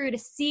click through to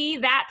see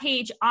that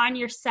page on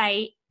your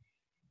site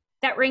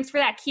that ranks for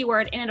that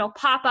keyword, and it'll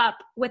pop up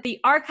with the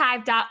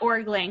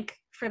archive.org link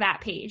for that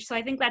page. So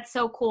I think that's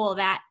so cool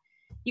that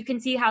you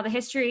can see how the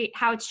history,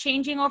 how it's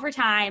changing over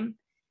time.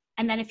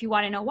 And then if you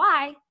want to know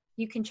why,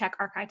 you can check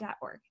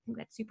archive.org. I think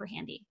that's super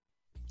handy.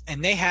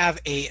 And they have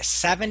a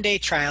 7-day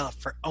trial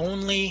for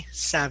only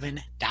 $7.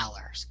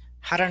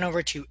 Head on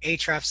over to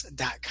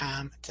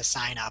ahrefs.com to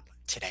sign up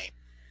today.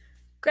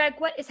 Greg,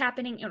 what is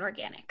happening in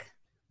organic?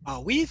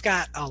 We've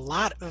got a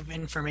lot of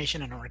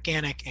information in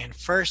organic, and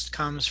first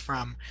comes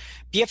from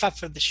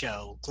BFF of the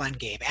show, Glenn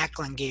Gabe, at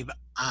Glenn Gabe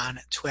on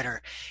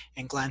Twitter.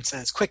 And Glenn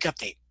says, quick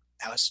update.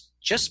 I was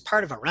just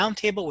part of a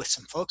roundtable with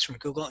some folks from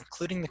Google,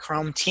 including the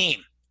Chrome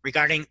team,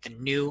 regarding the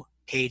new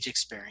page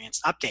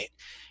experience update.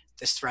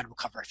 This thread will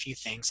cover a few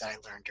things that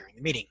I learned during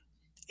the meeting.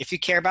 If you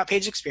care about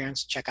page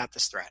experience, check out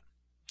this thread.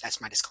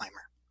 That's my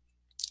disclaimer.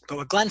 But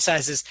what Glenn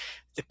says is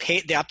the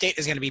update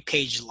is going to be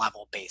page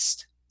level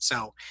based.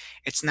 So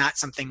it's not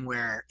something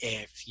where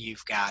if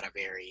you've got a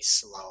very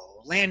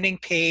slow landing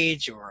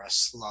page or a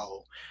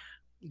slow,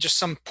 just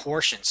some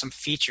portion, some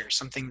feature,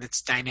 something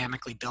that's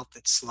dynamically built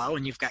that's slow,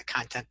 and you've got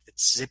content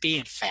that's zippy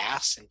and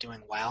fast and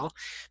doing well,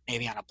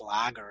 maybe on a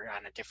blog or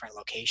on a different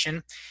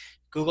location,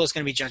 Google is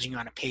going to be judging you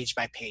on a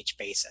page-by-page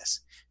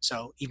basis.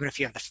 So even if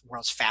you have the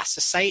world's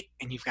fastest site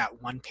and you've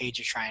got one page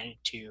you're trying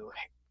to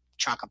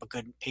chalk up a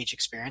good page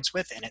experience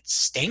with and it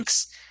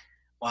stinks,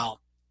 well,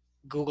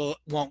 Google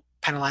won't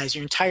penalize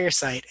your entire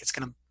site. It's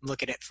going to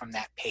look at it from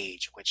that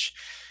page, which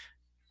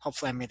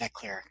hopefully I made that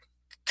clear.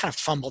 Kind of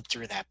fumbled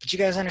through that, but you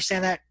guys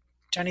understand that?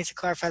 Johnny, to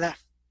clarify that?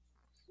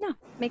 No,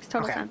 makes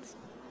total sense.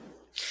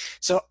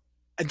 So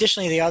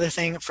additionally, the other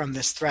thing from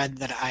this thread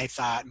that I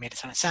thought made a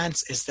ton of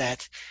sense is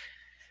that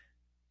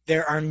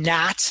there are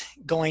not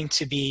going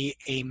to be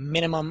a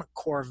minimum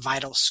core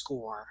vital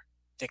score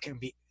that can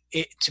be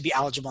to be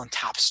eligible in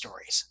top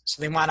stories.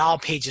 So they want all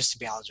pages to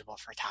be eligible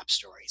for top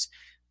stories,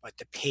 but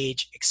the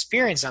page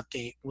experience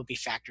update will be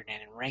factored in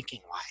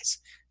ranking wise.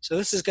 So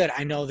this is good.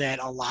 I know that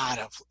a lot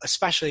of,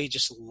 especially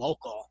just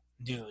local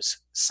news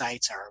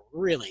sites are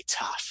really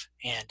tough.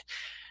 And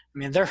I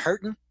mean, they're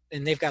hurting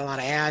and they've got a lot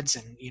of ads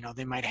and, you know,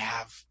 they might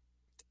have,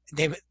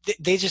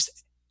 they just,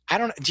 I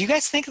don't know. Do you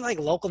guys think like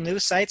local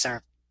news sites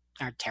are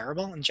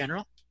terrible in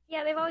general?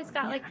 Yeah, they've always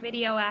got like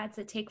video ads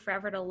that take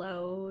forever to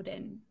load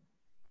and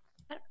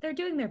they're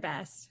doing their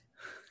best.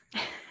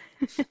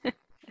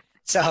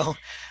 So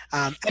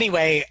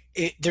anyway,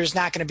 there's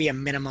not going to be a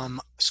minimum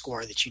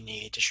score that you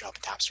need to show up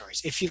in top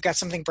stories. If you've got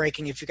something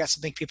breaking, if you've got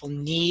something people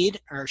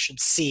need or should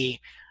see,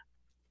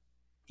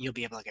 you'll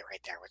be able to get right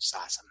there, which is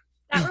awesome.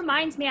 That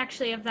reminds me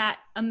actually of that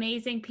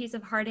amazing piece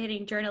of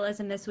hard-hitting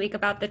journalism this week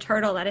about the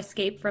turtle that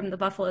escaped from the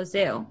Buffalo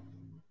Zoo.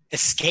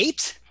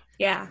 Escaped?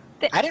 Yeah.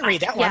 I didn't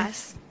read that one.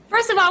 Yes.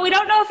 First of all, we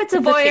don't know if it's a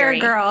boy or a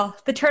girl.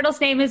 The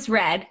turtle's name is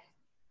Red.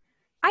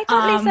 I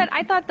thought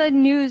I thought the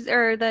news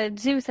or the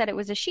zoo said it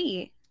was a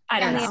she. I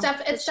don't know.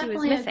 It's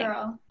definitely a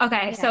girl.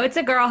 Okay, so it's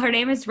a girl. Her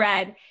name is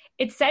Red.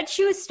 It said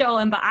she was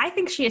stolen, but I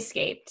think she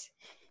escaped.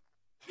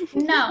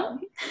 No.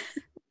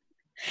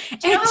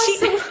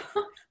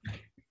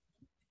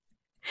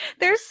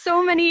 There's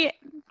so many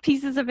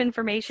pieces of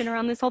information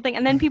around this whole thing.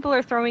 And then people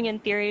are throwing in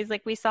theories.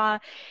 Like we saw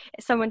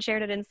someone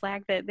shared it in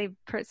Slack that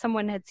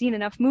someone had seen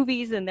enough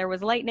movies and there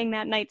was lightning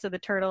that night, so the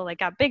turtle like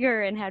got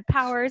bigger and had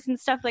powers and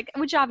stuff, like,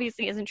 which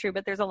obviously isn't true,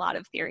 but there's a lot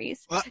of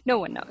theories. Well, no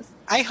one knows.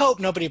 I hope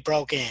nobody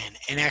broke in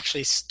and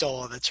actually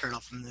stole the turtle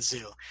from the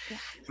zoo. Yeah.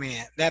 I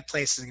mean, that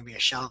place is going to be a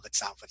shell of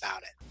itself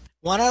without it.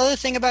 One other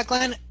thing about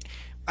Glenn,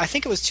 I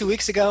think it was 2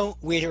 weeks ago,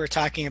 we were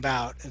talking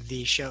about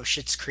the show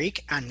Schitt's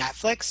Creek on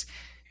Netflix.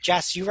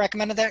 Jess, you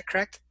recommended that,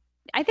 correct?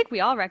 I think we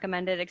all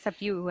recommend it,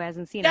 except you, who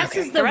hasn't seen Jess it.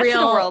 is the rest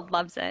of the world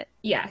loves it.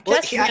 Yeah,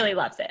 Jess really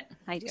loves it.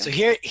 I do. So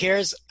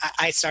here's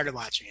I started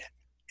watching it,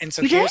 and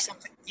so here's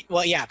something.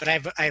 Well, yeah, but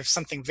I have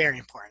something very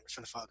important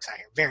for the folks out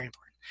here. Very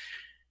important.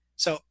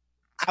 So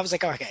I was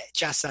like, okay,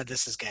 Jess said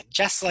this is good.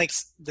 Jess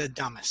likes the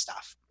dumbest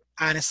stuff.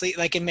 Honestly,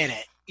 like, admit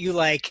it. You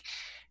like,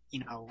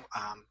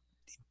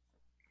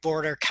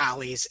 border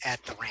collies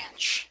at the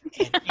ranch.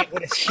 And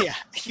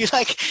you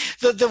like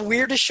the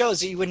weirdest shows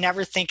that you would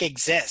never think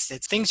exist.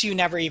 It's things you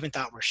never even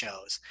thought were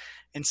shows.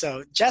 And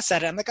so Jess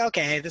said it. I'm like,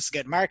 okay, this is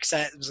good. Mark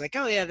was like,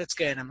 oh yeah, that's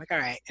good. I'm like, all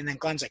right. And then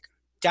Glenn's like,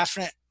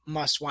 definite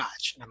must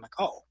watch. And I'm like,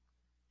 oh.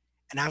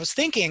 And I was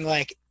thinking,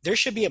 like, there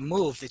should be a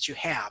move that you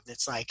have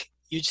that's like,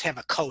 you just have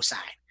a cosign.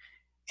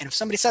 And if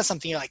somebody says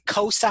something, you're like,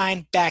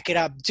 cosign, back it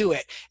up, do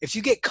it. If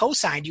you get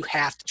cosigned, you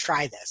have to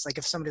try this. Like,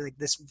 if somebody like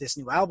this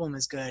new album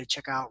is good,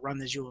 check out Run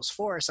the Jewels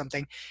 4 or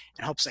something,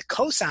 and hopes that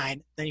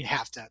cosign, then you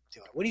have to do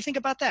it. What do you think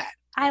about that?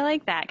 I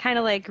like that. Kind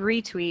of like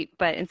retweet,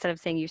 but instead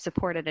of saying you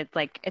supported it,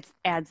 like, it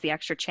adds the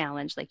extra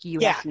challenge. Like, you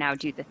have to now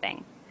do the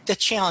thing. The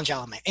challenge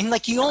element. And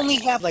like, you only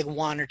have like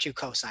 1 or 2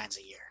 cosigns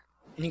a year.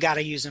 And you got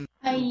to use them.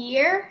 A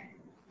year?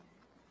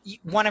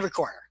 1 every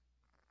quarter.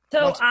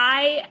 So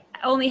I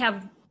only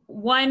have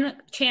 1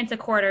 chance a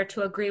quarter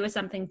to agree with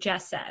something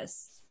Jess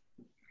says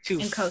and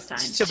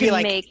cosign. To be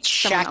like,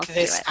 check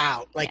this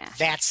out. Like,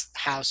 that's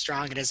how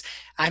strong it is.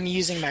 I'm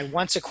using my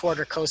once a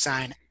quarter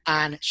cosign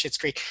on Schitt's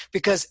Creek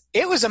because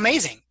it was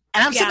amazing.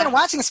 And I'm sitting there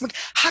watching this. I'm like,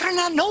 how did I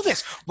not know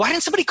this? Why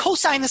didn't somebody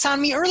cosign this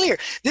on me earlier?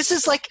 This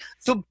is like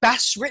the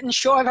best written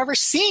show I've ever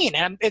seen.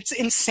 And it's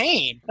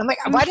insane. I'm like,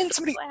 why didn't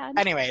somebody?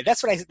 Anyway,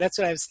 that's what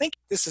I was thinking.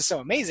 This is so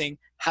amazing.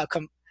 How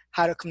come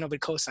nobody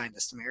co-signed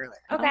this to me earlier?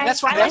 Okay.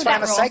 That's why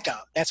I'm a psycho.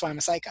 That's why I'm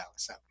a psycho.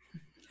 So.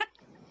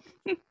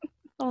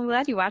 Well, I'm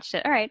glad you watched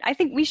it. All right. I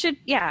think we should,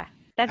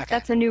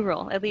 that's a new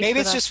rule, at least. Maybe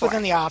it's just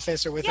within the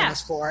office or within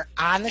us 4.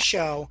 On the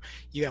show,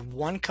 you have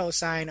 1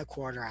 cosign a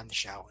quarter on the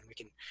show, and we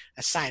can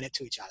assign it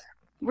to each other.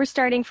 We're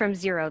starting from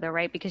 0, though,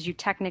 right? Because you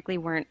technically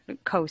weren't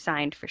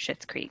co-signed for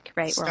Schitt's Creek,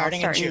 right?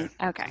 Starting in June.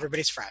 Okay.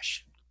 Everybody's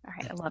fresh. All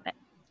right. I love it.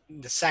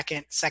 The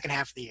second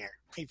half of the year,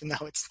 even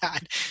though it's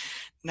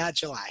not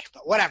July,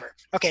 but whatever.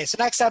 Okay, so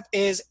next up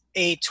is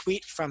a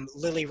tweet from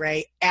Lily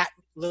Ray at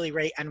Lily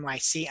Ray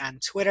NYC on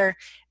Twitter.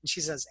 And she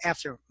says,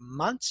 after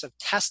months of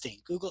testing,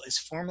 Google is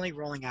formally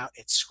rolling out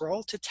its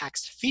scroll to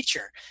text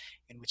feature,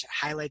 in which it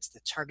highlights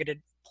the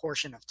targeted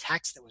portion of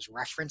text that was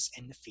referenced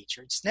in the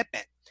featured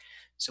snippet.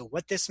 So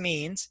what this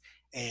means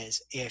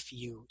is if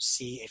you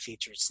see a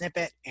featured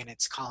snippet and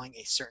it's calling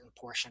a certain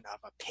portion of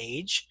a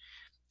page,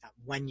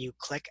 when you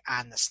click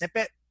on the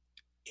snippet,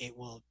 it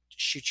will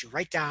shoot you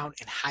right down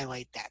and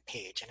highlight that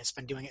page. And Google's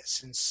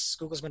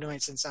been doing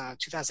it since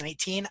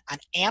 2018 on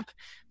AMP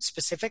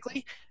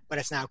specifically, but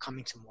it's now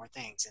coming to more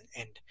things.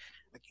 And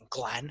like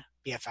Glenn,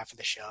 BFF of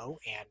the show,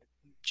 and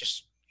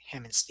just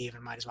him and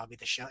Steven might as well be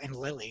the show, and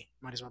Lily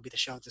might as well be the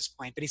show at this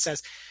point. But he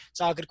says, it's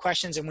all good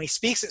questions. And when he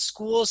speaks at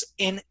schools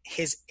in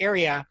his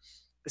area,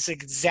 this is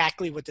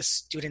exactly what the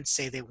students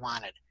say they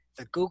wanted.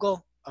 The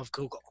Google of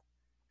Google.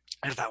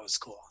 I thought it was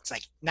cool. It's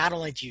like, not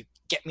only do you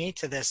get me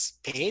to this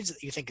page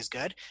that you think is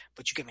good,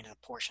 but you get me to the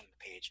portion of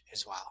the page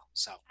as well.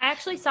 So I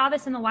actually saw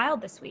this in the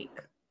wild this week.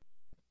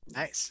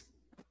 Nice.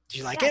 Did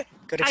you like it?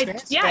 Good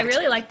experience? I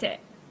really liked it.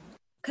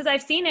 Because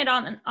I've seen it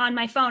on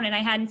my phone and I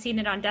hadn't seen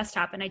it on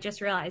desktop, and I just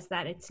realized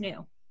that it's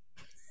new.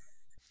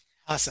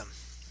 Awesome.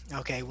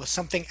 Okay, well,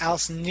 something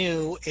else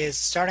new is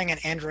starting on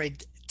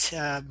Android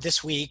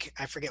this week.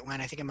 I forget when.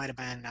 I think it might have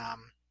been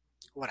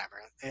whatever.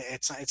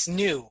 It's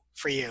new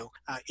for you.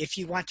 If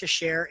you want to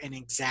share an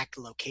exact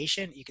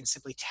location, you can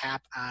simply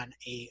tap on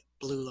a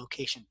blue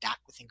location dot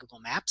within Google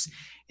Maps,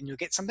 and you'll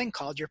get something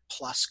called your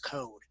plus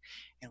code,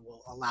 and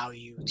will allow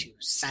you to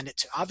send it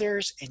to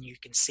others, and you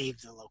can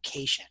save the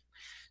location.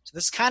 So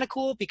this is kind of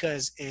cool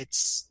because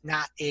it's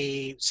not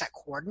a set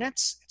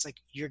coordinates. It's like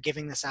you're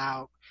giving this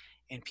out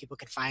and people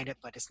can find it,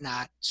 but it's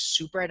not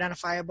super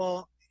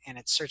identifiable, and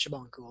it's searchable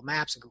in Google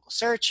Maps and Google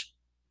Search,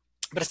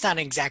 but it's not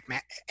an exact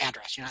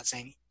address. You're not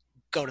saying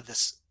go to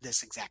this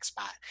exact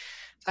spot.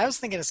 So I was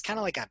thinking it's kind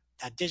of like a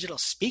digital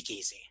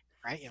speakeasy,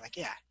 right? You're like,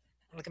 yeah,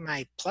 look at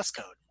my plus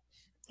code.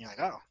 You're like,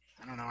 oh,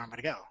 I don't know where I'm going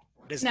to go.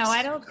 What is this? No,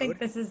 I don't think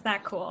this is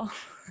that cool.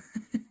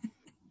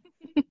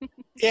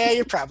 Yeah,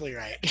 you're probably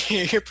right.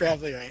 You're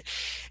probably right.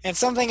 And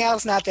something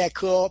else not that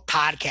cool,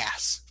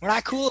 podcasts. We're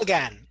not cool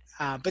again.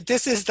 But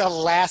this is the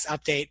last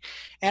update.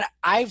 And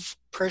I've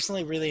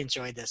personally really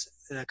enjoyed this.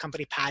 The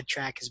company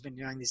PodTrack has been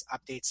doing these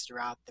updates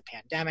throughout the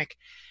pandemic.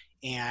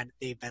 and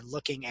they've been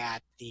looking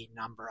at the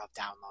number of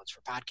downloads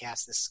for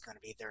podcasts. This is going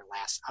to be their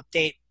last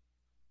update.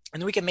 In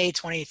the week of May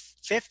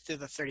 25th through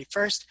the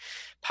 31st,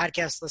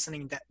 podcast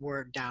listening that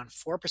were down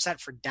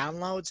 4% for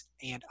downloads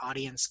and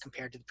audience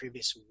compared to the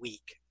previous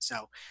week.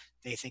 So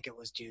they think it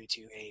was due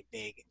to a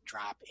big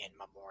drop in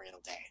Memorial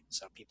Day.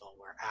 So people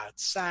were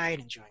outside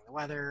enjoying the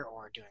weather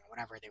or doing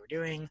whatever they were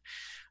doing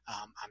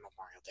on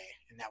Memorial Day.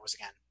 And that was,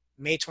 again,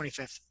 May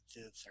 25th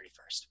through the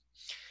 31st.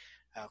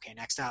 Okay,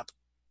 next up,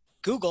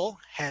 Google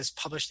has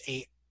published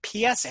a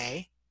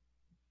PSA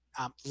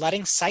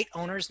letting site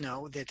owners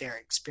know that they're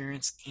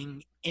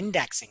experiencing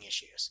indexing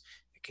issues.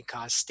 It can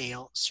cause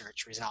stale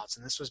search results.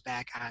 And this was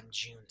back on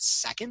June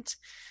 2nd.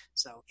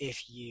 So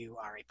if you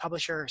are a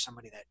publisher or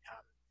somebody that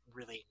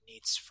really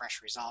needs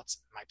fresh results,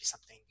 it might be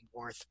something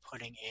worth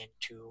putting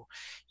into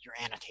your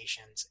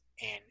annotations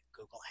in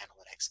Google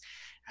Analytics.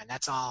 And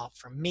that's all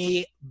from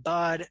me.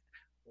 Bud,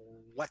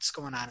 what's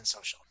going on in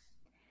social?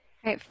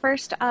 All right,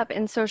 first up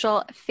in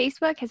social,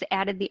 Facebook has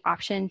added the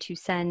option to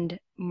send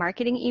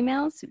marketing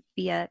emails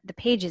via the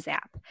Pages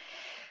app.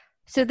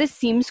 So this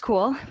seems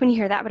cool when you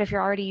hear that, but if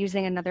you're already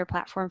using another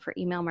platform for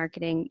email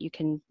marketing, you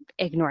can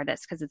ignore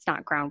this because it's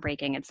not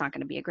groundbreaking. It's not going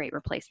to be a great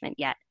replacement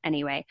yet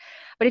anyway.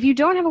 But if you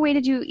don't have a way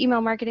to do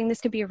email marketing, this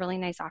could be a really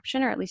nice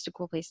option, or at least a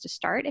cool place to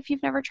start if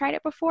you've never tried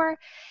it before.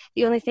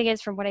 The only thing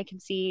is, from what I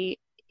can see,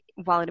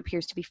 while it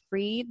appears to be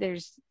free,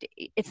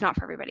 it's not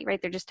for everybody,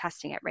 right? They're just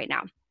testing it right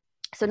now.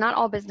 So not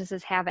all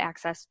businesses have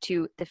access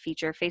to the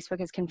feature. Facebook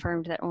has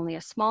confirmed that only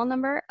a small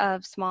number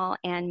of small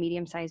and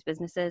medium-sized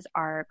businesses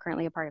are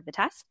currently a part of the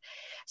test.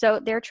 So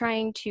they're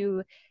trying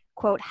to,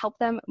 quote, help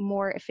them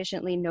more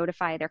efficiently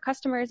notify their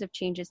customers of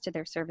changes to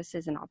their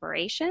services and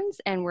operations.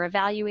 And we're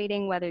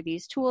evaluating whether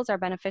these tools are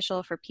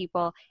beneficial for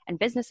people and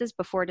businesses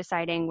before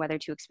deciding whether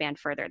to expand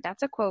further.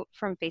 That's a quote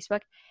from Facebook.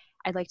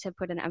 I'd like to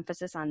put an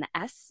emphasis on the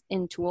S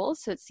in tools.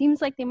 So it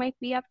seems like they might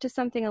be up to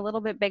something a little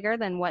bit bigger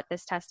than what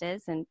this test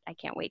is, and I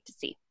can't wait to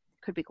see.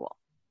 Could be cool.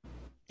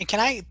 And can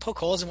I poke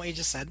holes in what you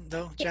just said,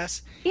 though,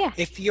 Jess? Yeah.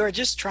 If you're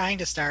just trying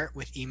to start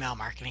with email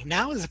marketing,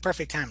 now is the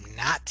perfect time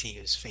not to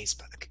use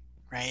Facebook,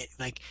 right?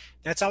 Like,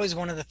 that's always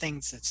one of the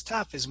things that's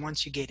tough is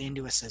once you get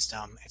into a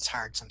system, it's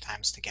hard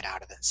sometimes to get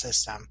out of that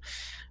system.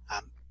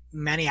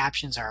 Many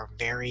options are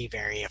very,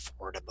 very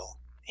affordable.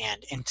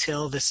 And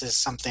until this is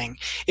something,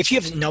 if you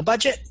have no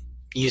budget,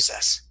 use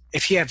this.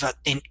 If you have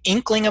an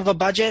inkling of a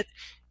budget,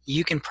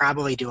 you can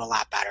probably do a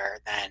lot better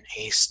than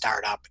a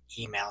startup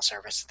email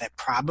service that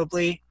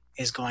probably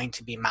is going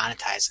to be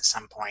monetized at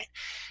some point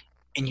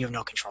and you have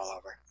no control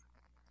over.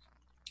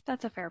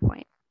 That's a fair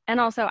point. And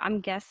also, I'm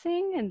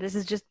guessing, and this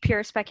is just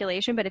pure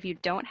speculation, but if you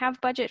don't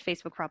have budget,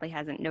 Facebook probably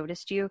hasn't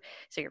noticed you,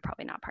 so you're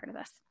probably not part of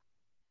this.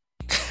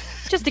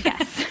 Just a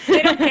guess.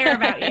 They don't care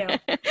about you.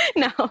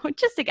 No,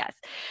 just a guess.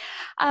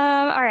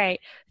 All right.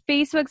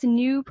 Facebook's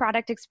new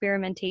product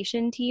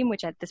experimentation team,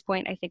 which at this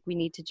point, I think we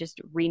need to just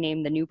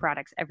rename the new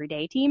products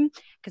everyday team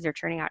because they're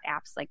turning out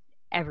apps like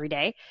every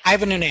day. I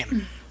have a new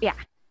name. Yeah.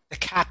 The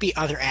Copy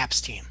Other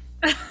Apps team.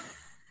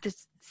 The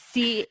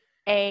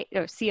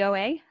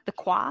COA, the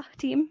QA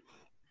team.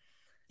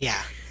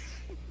 Yeah.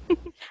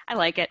 I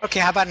like it. Okay,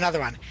 how about another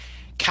one?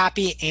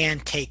 Copy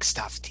and Take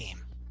Stuff team.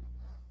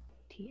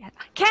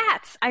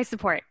 Cats, I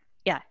support.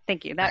 Yeah,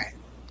 thank you. That Right.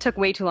 took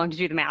way too long to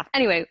do the math.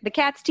 Anyway, the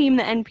Cats team,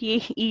 the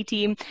NPE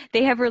team,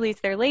 they have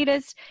released their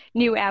latest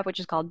new app, which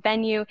is called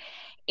Venue.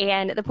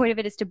 And the point of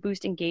it is to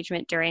boost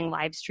engagement during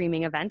live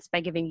streaming events by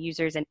giving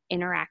users an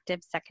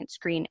interactive second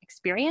screen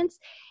experience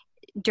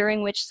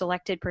during which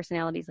selected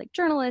personalities like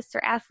journalists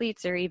or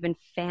athletes or even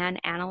fan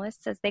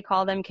analysts, as they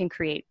call them, can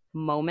create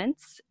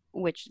moments,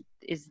 which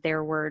is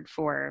their word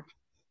for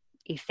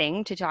a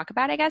thing to talk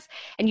about, I guess.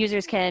 And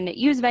users can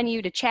use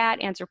Venue to chat,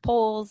 answer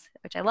polls,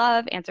 which I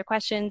love, answer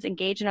questions,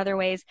 engage in other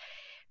ways,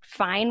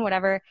 fine,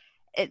 whatever.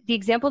 The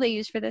example they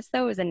used for this,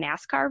 though, is a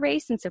NASCAR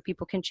race, and so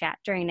people can chat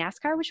during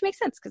NASCAR, which makes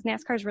sense because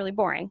NASCAR is really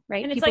boring,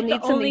 right? And it's people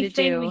like the only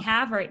thing we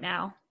have right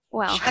now.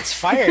 Well, Shots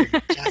fired.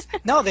 Jess.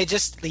 No, they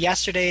just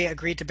yesterday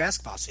agreed to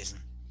basketball season.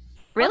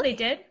 really? Oh, they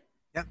did?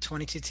 Yep,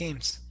 22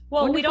 teams.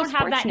 Well, we Wonderful don't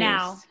have that sports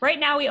now. news. Right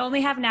now, we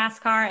only have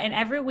NASCAR, and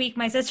every week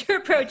my sister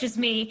approaches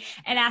me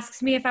and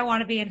asks me if I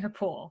want to be in her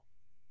pool.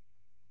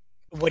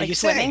 What do Like you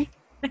say? swimming?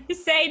 I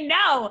say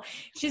no.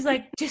 She's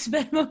like, just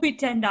Venmo me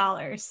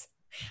 $10.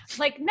 I'm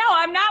like, no,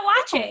 I'm not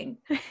watching.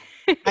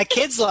 My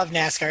kids love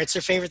NASCAR. It's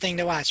their favorite thing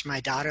to watch. My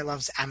daughter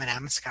loves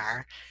Eminem's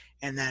car.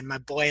 And then my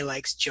boy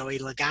likes Joey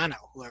Logano,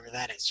 whoever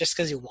that is, just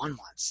because he won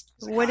once. I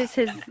was like, What is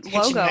his hitching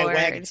logo? my Or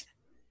wagon.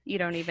 you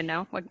don't even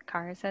know what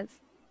car it says?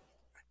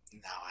 No,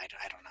 I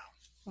don't know.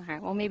 All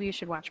right. Well, maybe you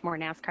should watch more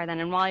NASCAR then.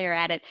 And while you're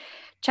at it,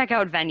 check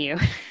out Venue.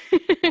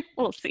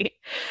 We'll see.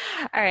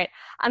 All right.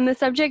 On the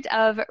subject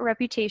of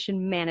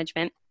reputation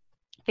management,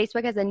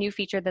 Facebook has a new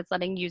feature that's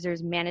letting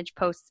users manage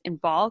posts in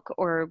bulk,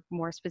 or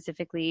more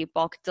specifically,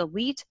 bulk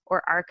delete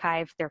or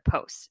archive their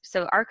posts.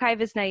 So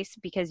archive is nice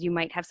because you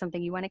might have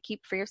something you want to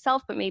keep for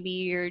yourself, but maybe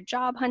you're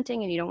job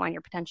hunting and you don't want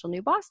your potential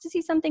new boss to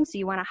see something, so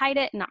you want to hide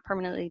it and not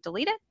permanently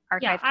delete it.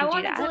 Archive I can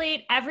want do to that.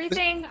 delete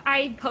everything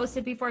I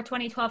posted before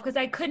 2012 because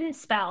I couldn't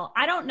spell.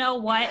 I don't know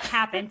what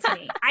happened to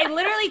me. I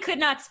literally could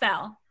not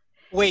spell.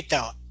 Wait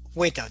though,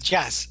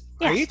 Jess,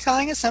 Yeah. Are you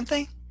telling us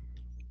something?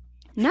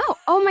 No.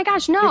 Oh my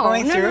gosh, no. You're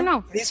going No, through no,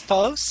 no. these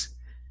posts?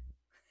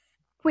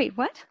 Wait,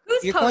 what?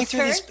 Who's You're going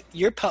poster? through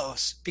your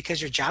posts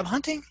because you're job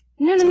hunting?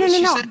 No, Is no, that no, what no,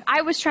 she no. said?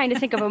 I was trying to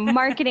think of a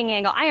marketing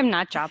angle. I am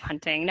not job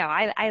hunting. No,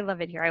 I love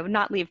it here. I would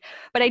not leave.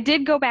 But I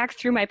did go back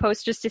through my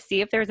posts just to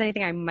see if there was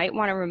anything I might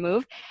want to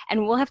remove.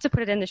 And we'll have to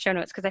put it in the show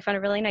notes because I found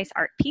a really nice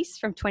art piece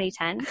from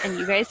 2010. And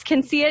you guys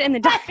can see it in the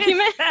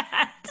document.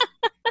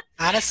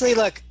 Honestly,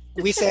 look,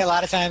 we say a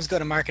lot of times go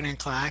to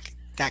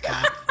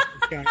marketingclock.com.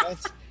 Show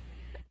notes.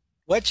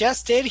 What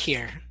Jess did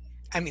here,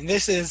 I mean,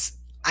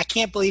 I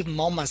can't believe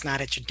MoMA's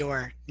not at your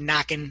door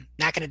knocking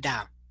it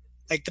down.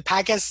 Like, the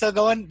podcast is still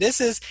going. This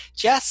is,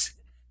 Jess,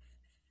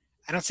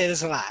 I don't say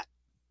this a lot,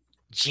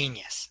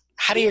 genius.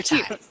 How do your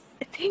time?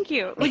 Thank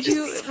you.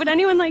 Would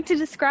anyone like to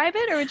describe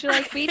it, or would you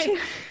like me to?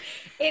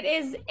 It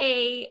is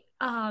a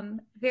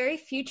very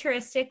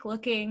futuristic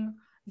looking,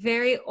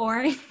 very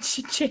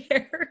orange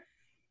chair.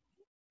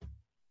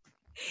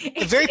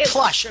 A very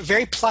plush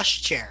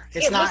chair.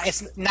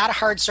 It's not a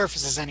hard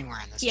surfaces anywhere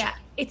on this chair. Yeah,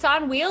 it's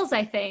on wheels,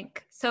 I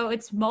think. So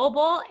it's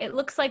mobile. It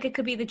looks like it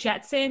could be the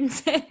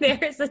Jetsons. And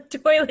there's a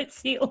toilet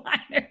seat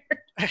liner.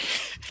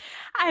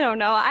 I don't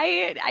know.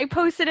 I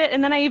posted it,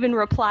 and then I even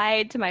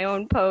replied to my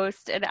own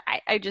post, and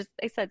I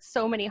said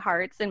so many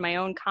hearts in my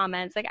own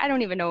comments. Like, I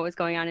don't even know what was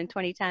going on in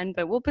 2010,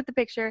 but we'll put the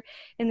picture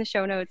in the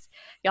show notes.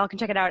 Y'all can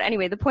check it out.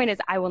 Anyway, the point is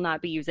I will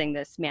not be using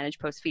this manage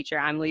post feature.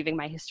 I'm leaving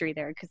my history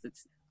there because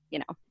it's,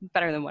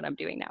 better than what I'm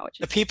doing now. Which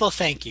The is people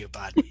thank you,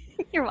 bud.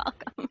 You're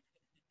welcome.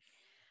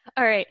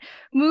 All right,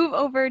 move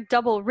over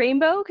double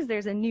rainbow because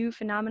there's a new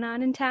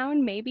phenomenon in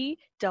town, maybe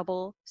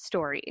double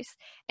stories.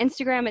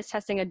 Instagram is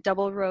testing a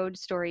double road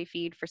story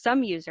feed for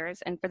some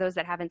users, and for those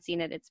that haven't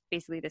seen it, it's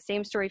basically the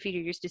same story feed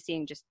you're used to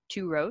seeing, just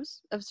 2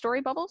 rows of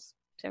story bubbles,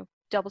 so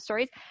double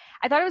stories.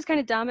 I thought it was kind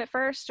of dumb at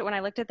first when I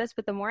looked at this,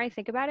 but the more I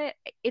think about it,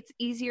 it's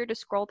easier to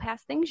scroll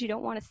past things you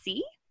don't want to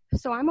see.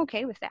 So I'm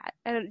okay with that.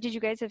 Did you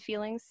guys have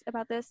feelings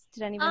about this?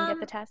 Did anyone get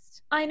the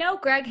test? I know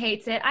Greg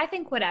hates it. I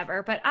think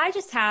whatever, but I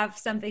just have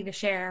something to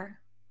share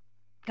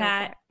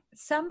that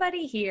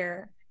somebody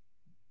here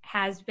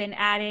has been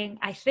adding,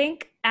 I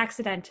think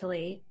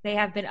accidentally, they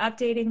have been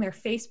updating their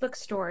Facebook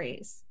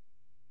stories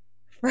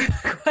for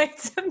quite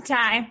some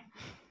time.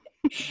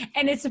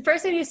 And it's the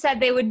person who said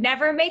they would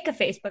never make a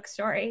Facebook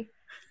story.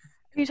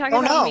 Are you talking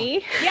about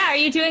me? Yeah, are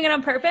you doing it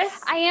on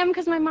purpose? I am,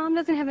 because my mom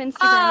doesn't have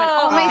Instagram, and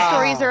all my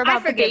stories are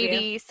about the forgive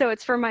baby, so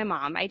it's for my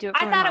mom. I do it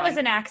for my I thought mom. it was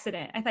an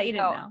accident. I thought you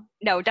didn't know.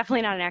 No,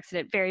 definitely not an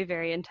accident. Very,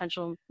 very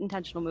intentional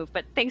move,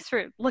 but thanks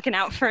for looking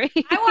out for me.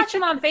 I watch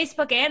him on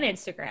Facebook and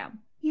Instagram.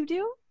 You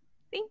do?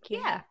 Thank you.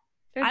 Yeah.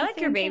 They're I the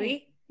like your same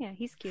baby. thing. Yeah,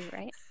 he's cute,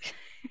 right?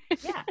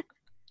 Yeah.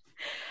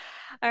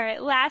 All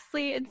right,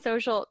 lastly, in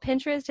social,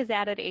 Pinterest has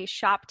added a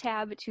shop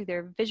tab to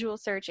their visual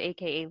search,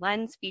 aka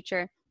Lens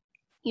feature.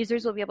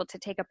 Users will be able to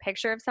take a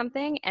picture of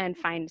something and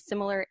find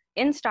similar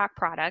in-stock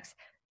products,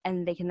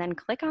 and they can then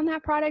click on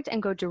that product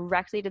and go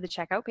directly to the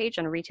checkout page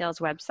on a retailer's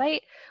website,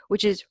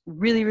 which is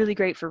really, really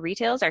great for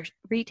retailers.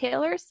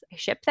 I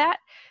ship that,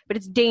 but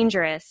it's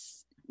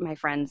dangerous, my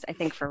friends, I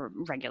think, for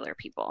regular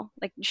people.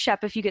 Like,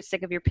 Shep, if you get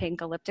sick of your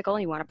pink elliptical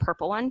and you want a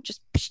purple one,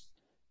 just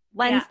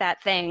lens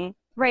that thing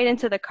right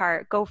into the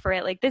cart. Go for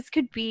it. Like, this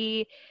could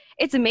be,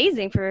 it's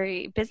amazing for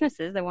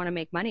businesses that want to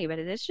make money, but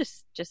it is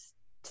just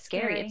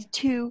scary. It's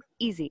too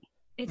easy.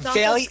 It's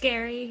also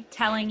scary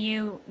telling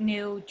you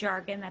new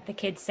jargon that the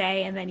kids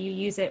say, and then you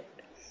use it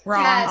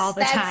wrong all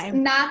the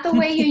time. That's not the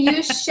way you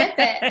use ship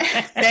it.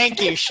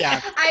 Thank you,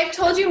 Shep. I've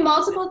told you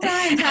multiple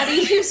times how to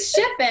use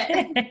ship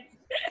it.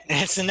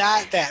 It's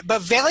not that,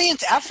 but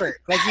valiant effort.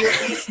 Like, you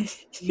at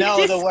least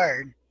know the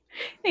word.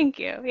 Thank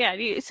you.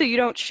 Yeah. So you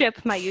don't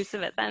ship my use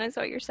of it then, is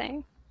what you're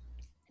saying?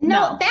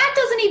 No, that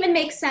doesn't even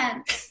make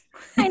sense.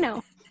 I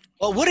know.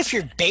 Well, what if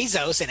you're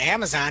Bezos and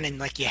Amazon and,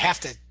 like, you have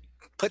to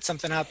put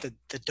something out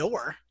the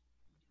door,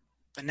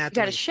 but not? You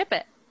got to ship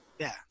it.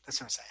 Yeah,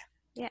 that's what I'm saying.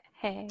 Yeah.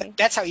 Hey.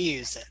 That's how you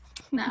used it.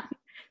 No.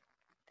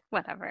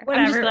 Whatever.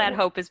 I'm just glad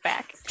Hope is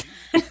back.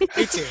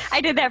 Me too. I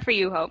did that for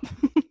you, Hope.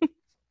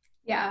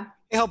 Yeah.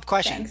 Hey, Hope,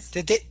 question. Thanks.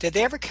 Did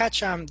they ever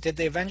catch did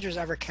the Avengers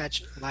ever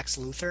catch Lex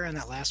Luthor in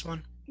that last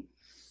one?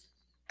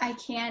 I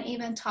can't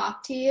even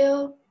talk to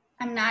you.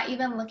 I'm not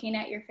even looking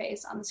at your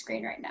face on the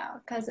screen right now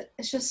because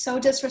it's just so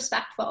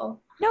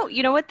disrespectful. No,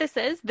 you know what this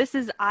is? This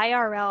is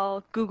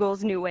IRL,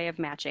 Google's new way of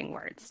matching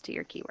words to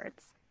your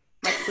keywords.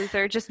 Lex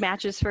Luthor just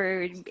matches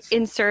for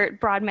insert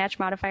broad match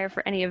modifier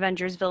for any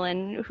Avengers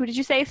villain. Who did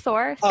you say?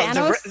 Thor?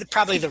 Thanos?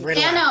 Probably the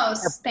Riddler. Thanos.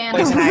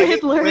 Poison Ivy.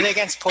 Riddler. Were they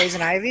against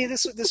Poison Ivy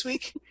this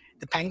week?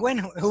 The Penguin?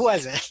 Who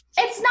was it?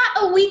 It's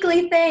not a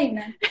weekly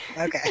thing.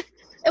 Okay.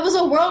 It was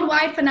a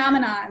worldwide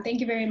phenomenon. Thank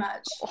you very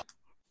much.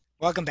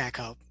 Welcome back,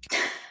 Hope.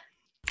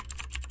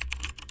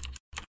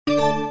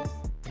 And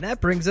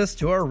that brings us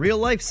to our real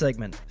life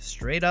segment,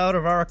 straight out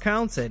of our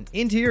accounts and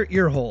into your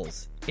ear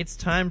holes. It's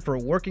time for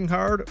Working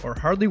Hard or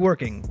Hardly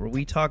Working, where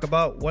we talk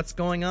about what's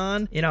going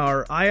on in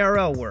our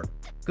IRL work,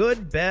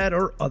 good, bad,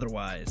 or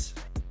otherwise.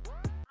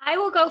 I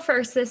will go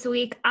first this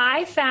week.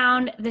 I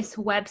found this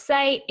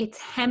website. It's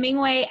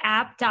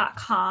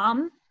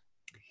hemingwayapp.com.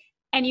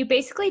 And you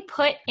basically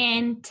put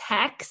in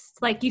text,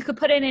 like you could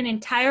put in an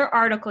entire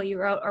article you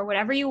wrote or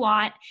whatever you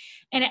want,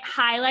 and it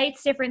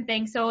highlights different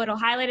things. So it'll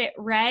highlight it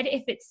red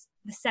if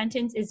the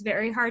sentence is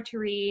very hard to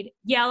read,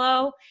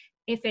 yellow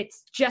if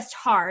it's just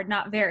hard,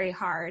 not very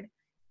hard,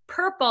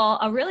 purple,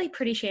 a really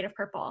pretty shade of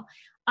purple.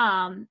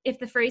 If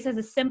the phrase has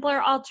a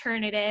simpler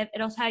alternative,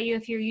 it'll tell you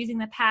if you're using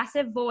the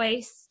passive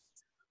voice,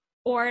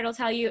 or it'll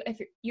tell you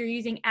if you're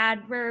using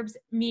adverbs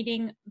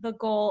meeting the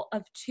goal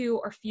of 2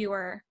 or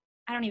fewer.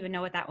 I don't even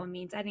know what that one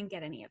means. I didn't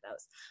get any of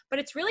those. But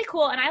it's really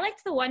cool. And I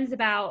liked the ones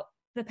about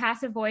the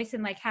passive voice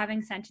and like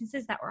having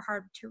sentences that were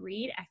hard to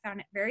read. I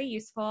found it very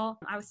useful.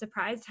 I was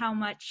surprised how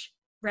much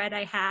read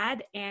I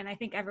had, and I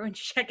think everyone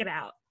should check it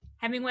out.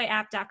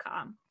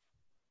 HemingwayApp.com.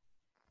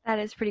 That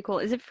is pretty cool.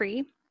 Is it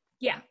free?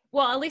 Yeah.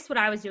 Well, at least what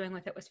I was doing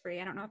with it was free.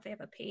 I don't know if they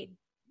have a paid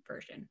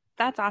version.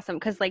 That's awesome,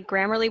 because like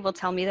Grammarly will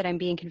tell me that I'm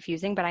being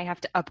confusing, but I have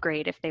to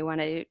upgrade if they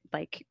want to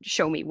like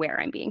show me where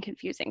I'm being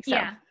confusing. So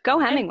yeah. Go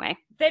Hemingway. And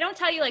they don't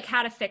tell you like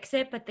how to fix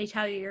it, but they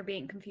tell you you're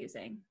being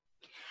confusing.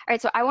 All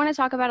right, so I want to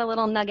talk about a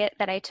little nugget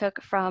that I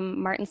took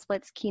from Martin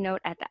Splitt's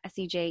keynote at the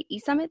SEJ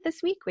eSummit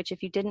this week, which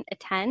if you didn't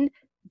attend,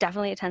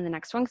 definitely attend the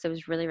next one because it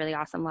was really, really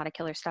awesome. A lot of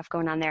killer stuff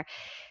going on there.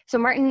 So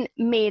Martin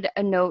made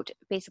a note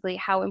basically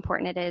how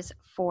important it is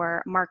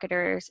for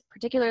marketers,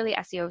 particularly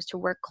SEOs, to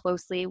work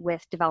closely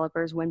with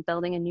developers when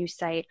building a new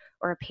site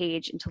or a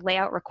page and to lay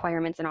out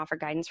requirements and offer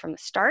guidance from the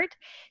start,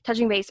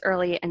 touching base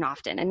early and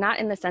often, and not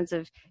in the sense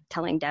of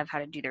telling dev how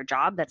to do their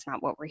job. That's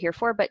not what we're here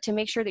for, but to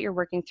make sure that you're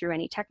working through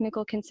any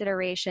technical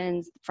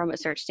considerations from a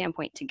search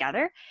standpoint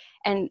together.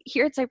 And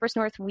here at Cypress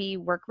North, we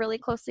work really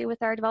closely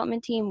with our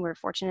development team. We're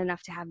fortunate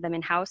enough to have them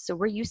in-house, so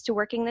we're used to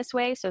working this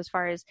way. So as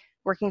far as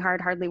working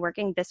hard, hardly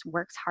working, this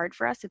works hard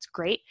for us. It's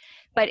great.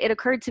 But it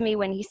occurred to me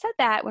when he said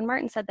that, when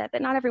Martin said that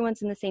not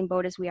everyone's in the same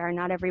boat as we are.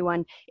 Not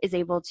everyone is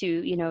able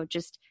to,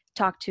 just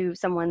talk to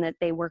someone that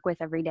they work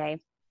with every day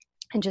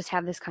and just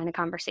have this kind of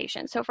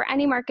conversation. So for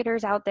any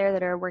marketers out there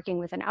that are working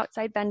with an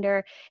outside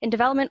vendor in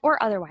development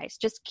or otherwise,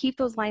 just keep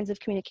those lines of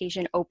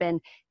communication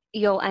open.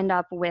 You'll end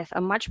up with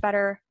a much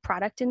better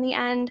product in the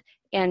end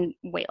and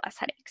way less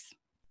headaches.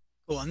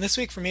 Cool. And this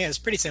week for me, it was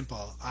pretty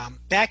simple.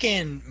 Back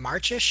in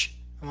March-ish,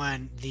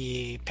 when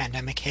the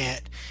pandemic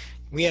hit,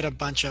 we had a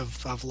bunch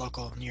of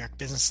local New York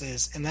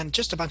businesses and then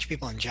just a bunch of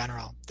people in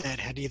general that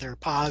had either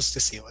paused to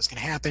see what was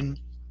going to happen.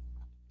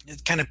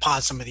 It kind of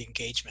paused some of the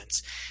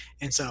engagements.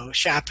 And so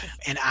Shep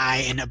and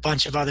I and a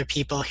bunch of other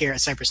people here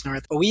at Cypress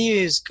North, we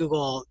use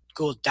Google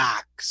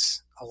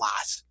Docs a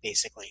lot,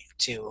 basically,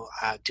 to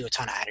do a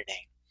ton of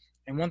editing.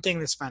 And one thing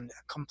that's been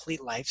a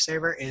complete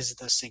lifesaver is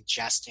the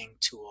suggesting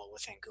tool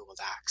within Google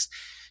Docs.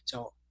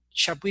 So,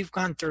 Shep, we've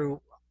gone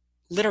through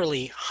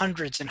literally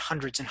hundreds and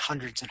hundreds and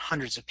hundreds and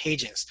hundreds of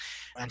pages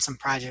on some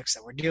projects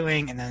that we're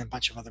doing, and then a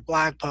bunch of other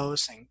blog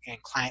posts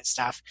and client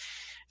stuff.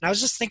 And I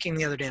was just thinking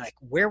the other day, like,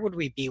 where would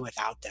we be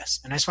without this?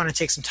 And I just want to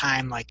take some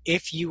time, like,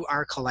 if you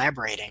are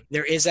collaborating,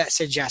 there is that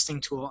suggesting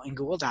tool in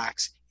Google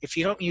Docs. If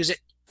you don't use it,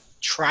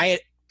 try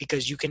it,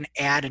 because you can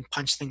add and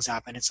punch things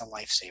up, and it's a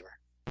lifesaver.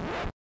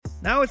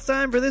 Now it's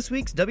time for this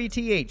week's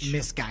WTH.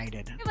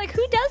 Misguided. I'm like,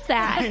 who does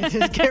that?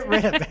 Just get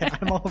rid of it.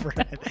 I'm over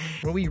it.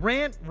 Where we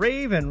rant,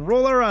 rave, and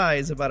roll our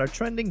eyes about a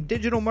trending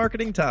digital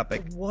marketing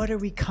topic. What are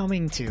we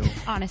coming to?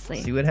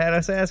 Honestly. See what had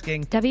us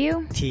asking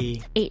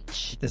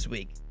WTH this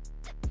week.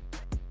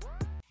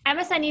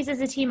 MSN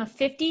uses a team of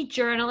 50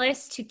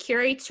 journalists to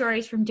curate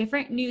stories from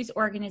different news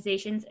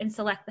organizations and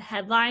select the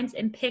headlines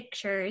and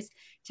pictures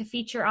to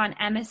feature on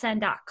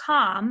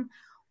MSN.com.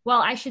 Well,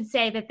 I should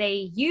say that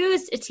they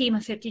used a team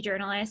of 50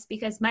 journalists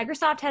because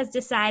Microsoft has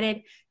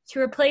decided to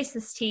replace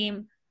this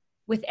team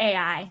with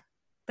AI.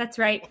 That's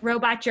right,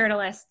 robot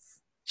journalists.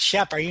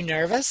 Shep, are you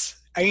nervous?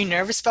 Are you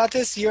nervous about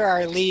this? You're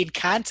our lead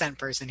content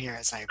person here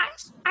at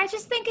Cypress. I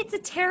just think it's a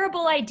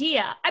terrible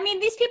idea. I mean,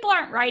 these people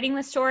aren't writing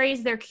the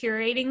stories. They're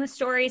curating the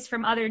stories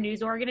from other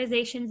news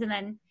organizations, and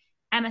then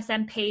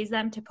MSN pays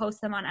them to post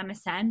them on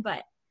MSN.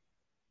 But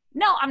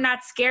no, I'm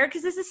not scared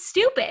because this is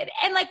stupid.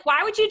 And like,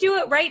 why would you do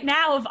it right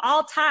now of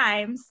all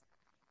times?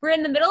 We're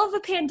in the middle of a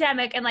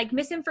pandemic, and like,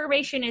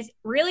 misinformation is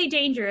really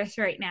dangerous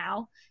right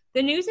now.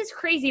 The news is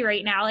crazy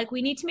right now. Like,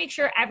 we need to make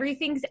sure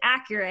everything's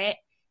accurate.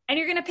 And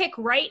you're going to pick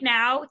right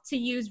now to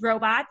use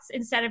robots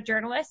instead of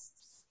journalists?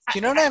 Do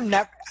you know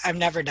what I've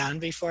never done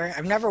before?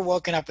 I've never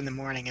woken up in the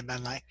morning and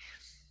been like,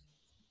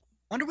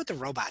 wonder what the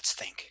robots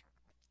think.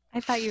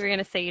 I thought you were going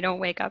to say you don't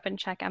wake up and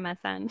check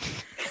MSN.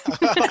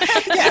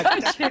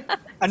 Yeah,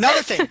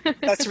 another thing.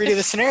 Let's redo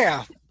the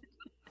scenario.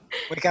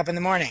 Wake up in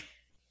the morning.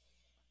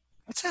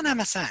 What's on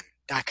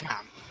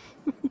MSN.com?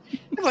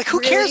 Like, who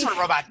cares Really? what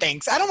a robot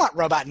thinks? I don't want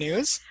robot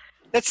news.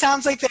 That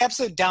sounds like the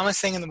absolute dumbest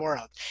thing in the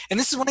world. And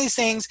this is one of these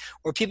things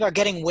where people are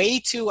getting way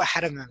too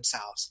ahead of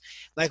themselves.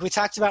 Like we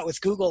talked about with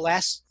Google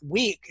last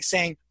week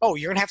saying, oh,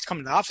 you're going to have to come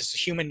to the office.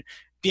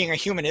 Being a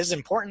human is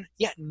important.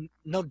 Yeah,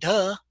 no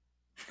duh.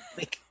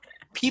 Like,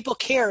 people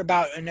care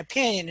about an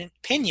opinion,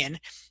 and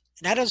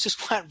I don't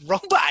just want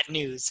robot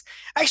news.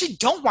 I actually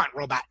don't want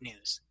robot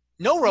news.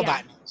 No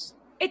robot news.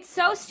 It's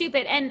so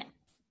stupid. And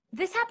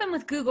this happened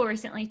with Google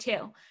recently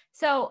too.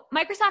 So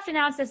Microsoft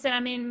announced this, and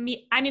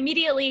I'm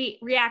immediately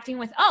reacting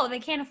with, oh, they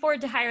can't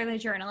afford to hire the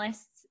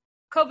journalists.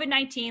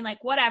 COVID-19,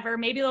 like whatever,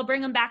 maybe they'll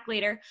bring them back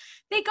later.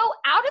 They go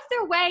out of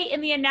their way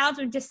in the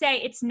announcement to say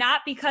it's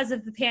not because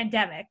of the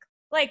pandemic.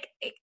 Like,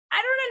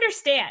 I don't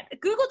understand.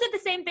 Google did the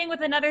same thing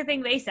with another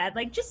thing they said.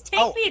 Like, just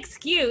take the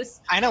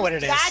excuse. I know what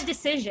it is. Bad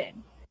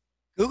decision.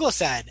 Google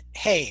said,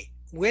 hey,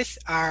 with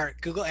our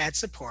Google Ad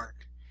support,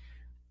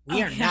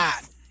 we are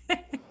not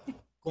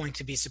going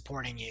to be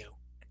supporting you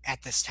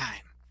at this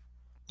time.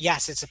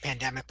 Yes, it's a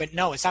pandemic, but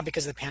no, it's not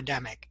because of the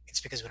pandemic.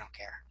 It's because we don't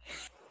care.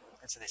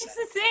 That's what they said.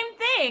 It's the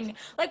same thing.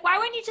 Like, why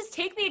wouldn't you just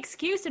take the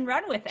excuse and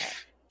run with it?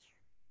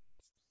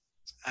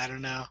 I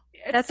don't know.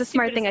 That's a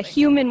smart thing a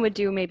human would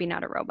do, maybe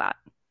not a robot.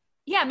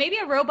 Yeah, maybe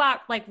a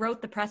robot like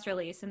wrote the press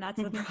release, and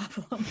that's the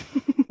problem.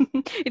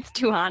 It's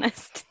too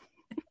honest.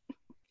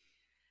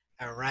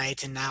 All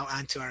right, and now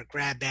on to our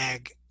grab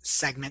bag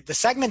segment. The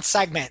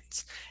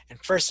segments. And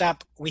first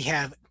up, we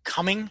have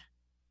Coming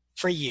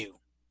for You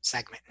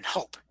segment. And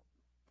Hope,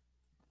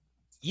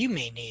 you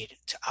may need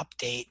to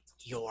update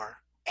your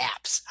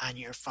apps on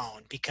your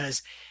phone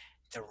because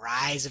the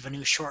rise of a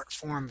new short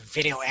form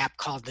video app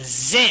called the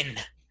Zyn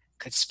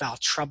could spell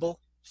trouble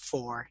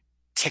for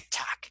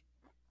TikTok.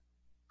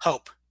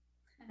 Hope,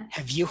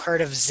 have you heard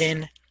of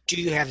Zyn? Do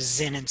you have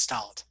Zyn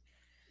installed?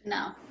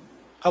 No.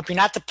 Hope you're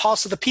not the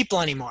pulse of the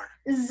people anymore.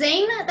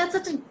 Zane? That's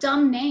such a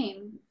dumb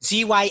name.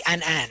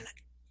 Zynn,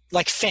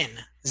 like Finn,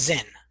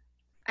 Zyn.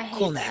 I hate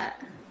Cool name.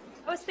 that.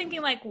 I was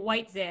thinking like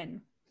White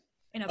Zin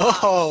in a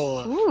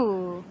Oh.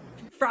 Ooh.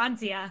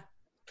 Franzia.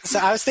 So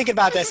I was thinking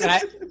about this, and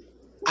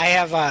I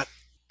have a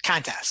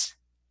contest.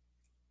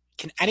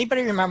 Can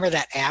anybody remember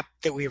that app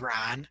that we were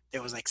on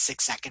that was like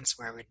 6 seconds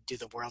where we'd do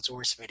the world's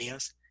worst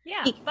videos?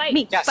 Yeah, Me, fight.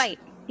 me, Yes. fight.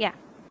 Yeah,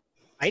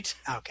 Right?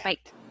 Okay.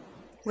 fight.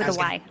 With I a was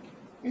Y.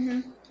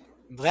 Mm-hmm.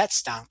 Well, that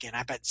stunk, and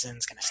I bet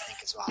Zin's going to stink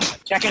as well.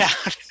 But check it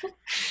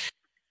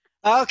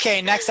out.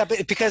 Okay, next up,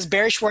 because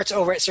Barry Schwartz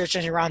over at Search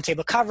Engine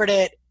Roundtable covered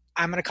it,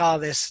 I'm going to call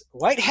this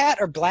White Hat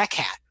or Black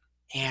Hat.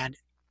 And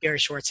Barry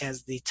Schwartz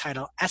has the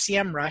title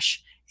SEM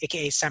Rush,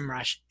 a.k.a.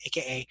 SEMrush,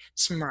 a.k.a.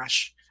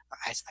 SMrush.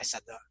 I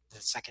said the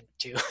second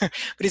two. But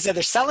he said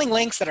they're selling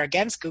links that are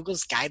against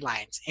Google's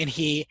guidelines. And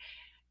he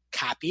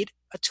copied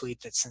a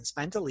tweet that's since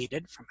been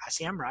deleted from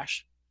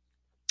SEMrush.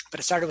 But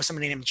it started with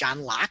somebody named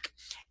John Locke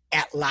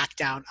at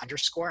lockdown_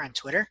 on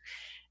Twitter. It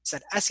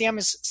said, SEM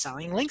is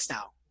selling links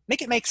now.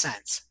 Make it make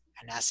sense.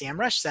 And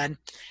SEMrush said,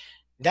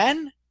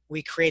 then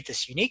we create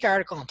this unique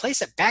article and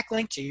place a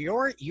backlink to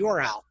your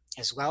URL,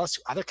 as well as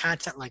to other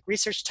content like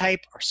research type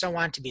or so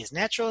on to be as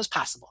natural as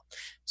possible.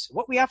 So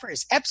what we offer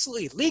is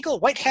absolutely legal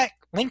white hat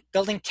link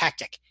building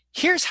tactic.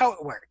 Here's how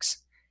it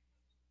works.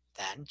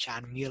 Then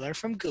John Mueller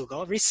from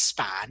Google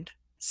respond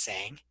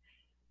saying,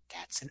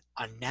 that's an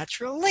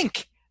unnatural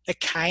link, the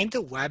kind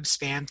the web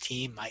spam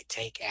team might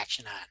take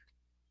action on.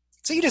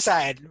 So you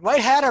decide,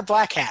 white hat or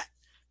black hat?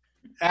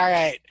 All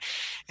right.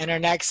 And our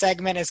next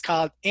segment is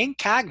called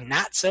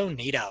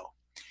Incognito.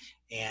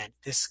 And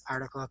this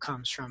article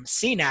comes from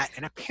CNET.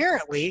 And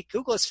apparently,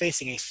 Google is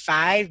facing a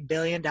 $5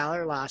 billion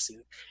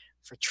lawsuit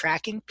for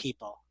tracking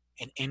people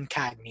in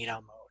incognito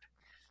mode.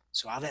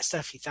 So all that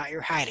stuff you thought you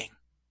were hiding,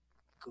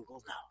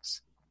 Google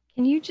knows.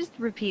 Can you just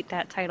repeat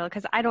that title?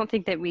 Because I don't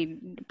think that we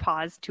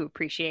paused to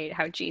appreciate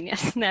how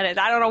genius that is.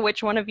 I don't know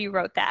which one of you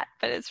wrote that,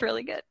 but it's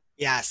really good.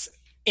 Yes.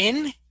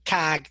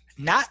 Incognito.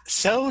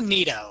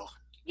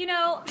 You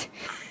know,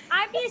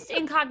 I've used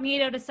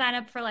Incognito to sign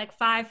up for like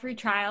 5 free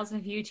trials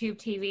of YouTube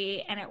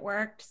TV, and it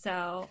worked,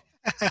 so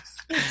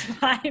it's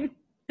fine.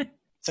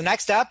 So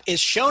next up is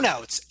show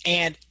notes.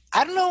 And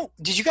I don't know,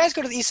 did you guys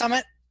go to the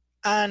eSummit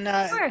on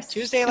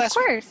Tuesday last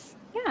week? Of course,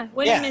 yeah.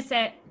 Wouldn't miss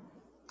it.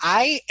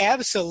 I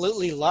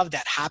absolutely loved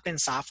that hop-in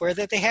software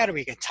that they had where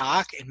you could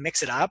talk and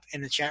mix it up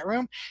in the chat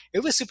room. It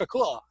was super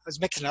cool. I was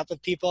mixing it up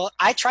with people.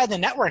 I tried the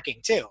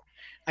networking too.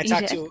 I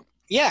talked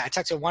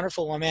to a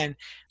wonderful woman.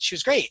 She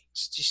was great.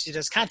 She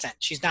does content.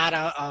 She's not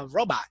a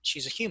robot.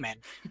 She's a human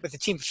with a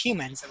team of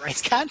humans that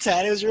writes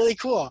content. It was really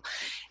cool.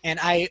 And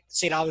I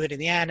stayed all the way to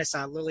the end. I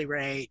saw Lily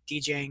Ray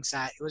DJing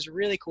set. It was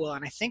really cool.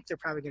 And I think they're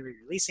probably going to be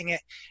releasing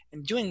it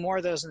and doing more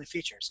of those in the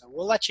future. So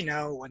we'll let you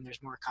know when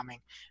there's more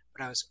coming.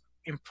 But I was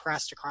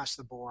impressed across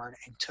the board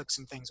and took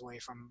some things away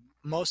from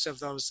most of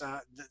those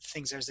the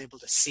things I was able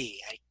to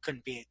see. I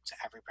couldn't be to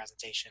every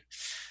presentation,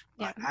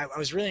 but I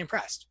was really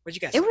impressed. What'd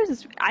you guys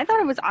think? I thought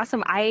it was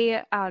awesome.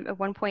 I at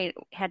one point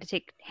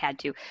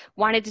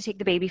wanted to take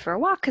the baby for a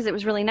walk because it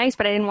was really nice,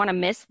 but I didn't want to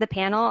miss the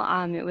panel.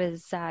 It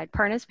was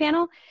Parna's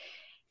panel,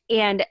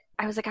 and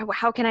I was like,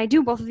 how can I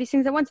do both of these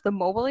things at once? The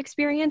mobile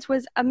experience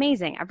was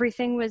amazing.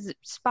 Everything was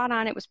spot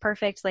on. It was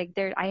perfect. Like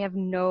I have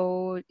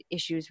no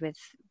issues with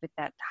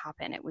that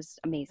Hopin. It was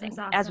amazing. It was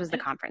awesome. As was the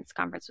conference.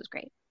 Conference was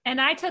great.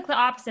 And I took the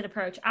opposite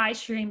approach. I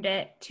streamed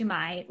it to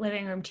my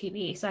living room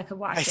TV so I could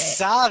watch it. I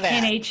saw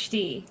that in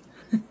HD.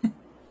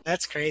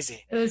 That's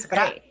crazy. It was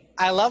great.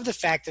 I love the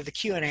fact that the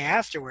Q&A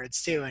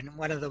afterwards too. And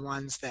one of the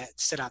ones that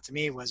stood out to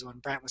me was when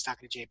Brent was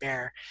talking to Jay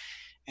Bear.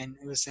 And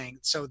it was saying,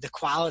 so the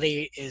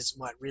quality is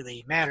what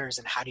really matters,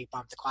 and how do you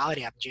bump the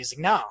quality up? And Jay's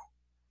like, no,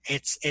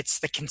 it's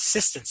the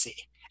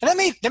consistency. And that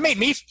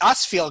made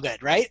us feel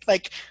good, right?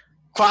 Like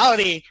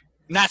quality,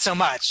 not so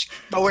much,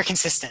 but we're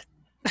consistent.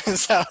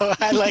 So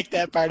I like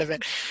that part of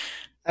it.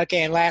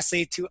 Okay, and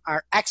lastly, to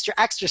our extra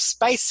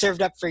spice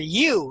served up for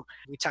you.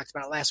 We talked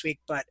about it last week,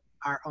 but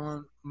our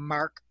own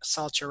Mark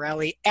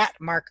Salciarelli at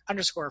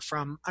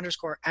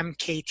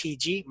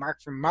Mark_from_MKTG,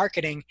 Mark from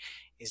Marketing,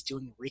 is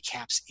doing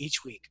recaps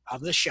each week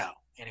of the show.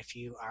 And if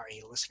you are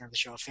a listener of the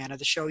show, a fan of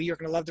the show, you're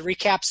going to love the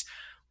recaps.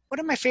 One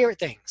of my favorite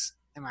things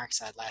that Mark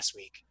said last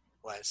week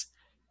was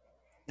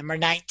number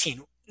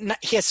 19.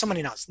 He has so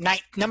many notes.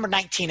 Number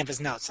 19 of his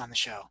notes on the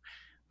show.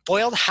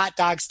 Boiled hot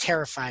dogs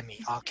terrify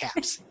me, all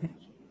caps.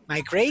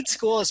 My grade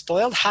school's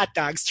boiled hot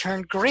dogs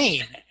turned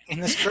green,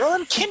 and this girl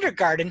in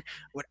kindergarten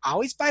would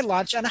always buy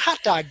lunch on a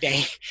hot dog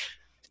day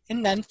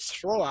and then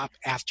throw up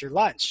after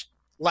lunch.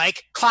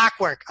 Like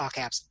clockwork, all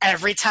caps.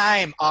 Every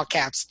time, all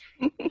caps.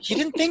 She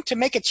didn't think to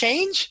make a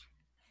change?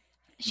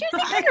 She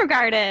was in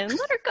kindergarten.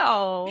 Let her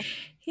go.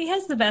 He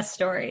has the best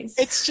stories.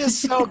 It's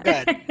just so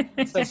good.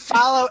 So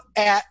follow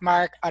at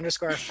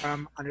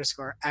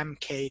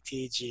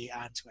Mark_from_MKTG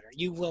on Twitter.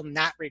 You will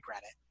not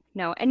regret it.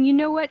 No, and you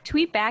know what?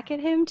 Tweet back at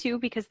him too,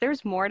 because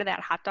there's more to that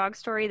hot dog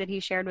story that he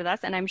shared with us,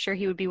 and I'm sure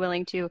he would be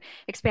willing to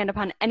expand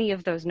upon any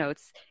of those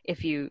notes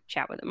if you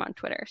chat with him on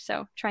Twitter.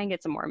 So try and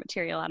get some more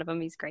material out of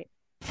him. He's great.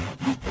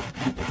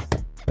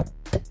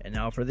 And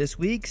now for this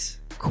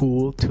week's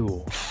Cool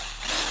Tool.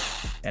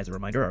 As a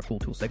reminder, our Cool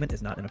Tool segment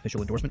is not an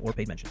official endorsement or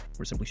paid mention.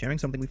 We're simply sharing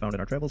something we found in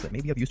our travels that may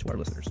be of use to our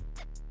listeners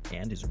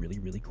and is really,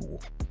 really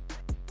cool.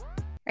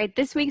 All right,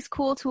 this week's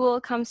Cool Tool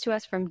comes to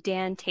us from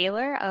Dan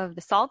Taylor of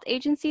the Salt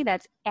Agency.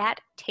 That's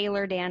at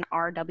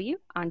TaylorDanRW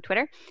on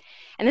Twitter.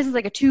 And this is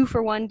like a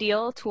 2-for-1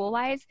 deal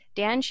tool-wise.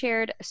 Dan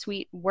shared a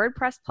sweet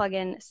WordPress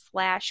plugin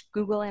 /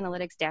 Google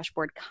Analytics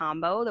dashboard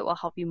combo that will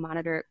help you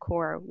monitor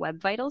core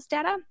Web Vitals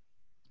data,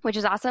 which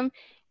is awesome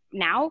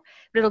now,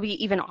 but it'll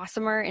be even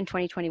awesomer in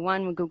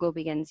 2021 when Google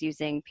begins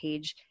using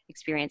page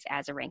experience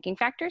as a ranking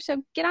factor.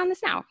 So get on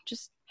this now.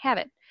 Just have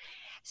it.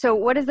 So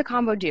what does the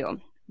combo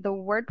do? The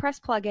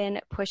WordPress plugin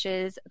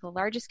pushes the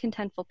largest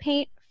contentful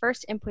paint,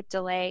 first input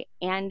delay,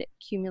 and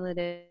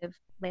cumulative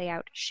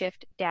layout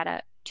shift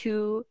data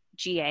to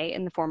GA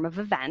in the form of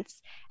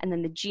events. And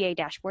then the GA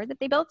dashboard that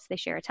they built, so they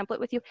share a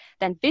template with you,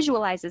 then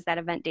visualizes that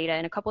event data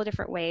in a couple of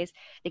different ways.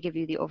 They give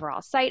you the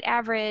overall site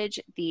average,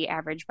 the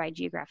average by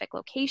geographic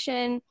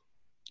location,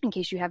 in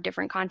case you have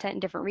different content in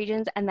different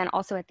regions, and then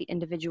also at the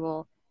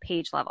individual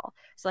page level.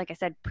 So like I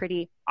said,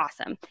 pretty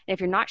awesome. And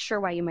if you're not sure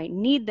why you might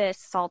need this,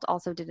 Salt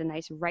also did a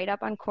nice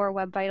write-up on Core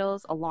Web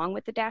Vitals along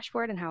with the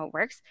dashboard and how it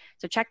works.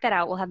 So check that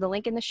out. We'll have the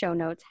link in the show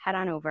notes. Head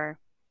on over.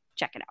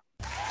 Check it out.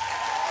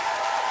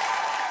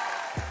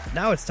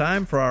 Now it's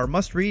time for our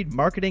must-read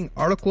marketing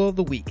article of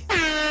the week.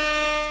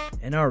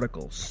 An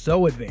article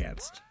so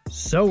advanced,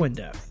 so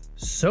in-depth,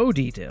 so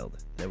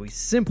detailed that we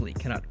simply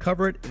cannot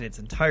cover it in its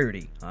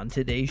entirety on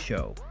today's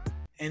show.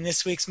 And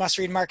this week's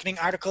must-read marketing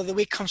article of the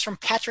week comes from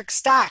Patrick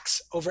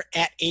Stocks over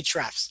at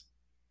Ahrefs.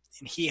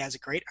 And he has a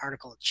great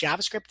article,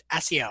 JavaScript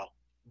SEO,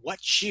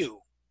 What You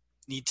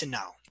Need to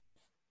Know.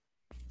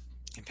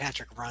 And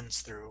Patrick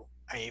runs through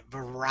a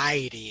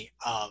variety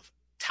of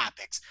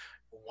topics.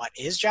 What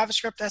is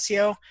JavaScript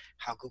SEO?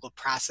 How Google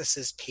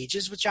processes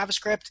pages with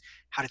JavaScript,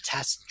 how to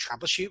test and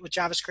troubleshoot with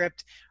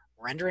JavaScript,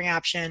 rendering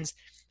options,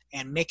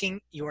 and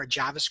making your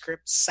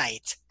JavaScript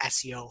site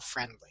SEO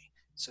friendly.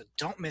 So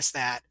don't miss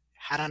that.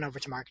 Head on over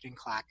to Marketing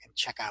Clock and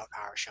check out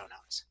our show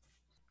notes.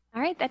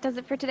 All right, that does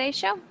it for today's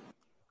show.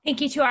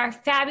 Thank you to our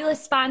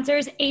fabulous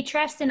sponsors,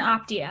 Ahrefs and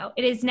Opteo.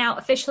 It is now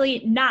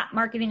officially not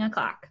Marketing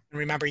O'Clock. And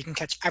remember, you can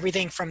catch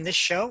everything from this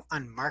show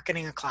on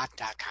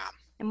marketingoclock.com.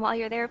 And while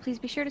you're there, please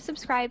be sure to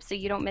subscribe so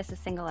you don't miss a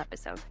single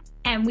episode.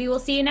 And we will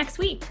see you next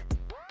week.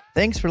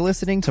 Thanks for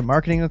listening to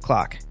Marketing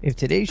O'Clock. If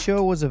today's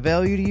show was of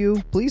value to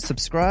you, please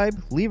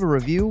subscribe, leave a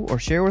review, or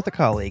share with a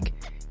colleague.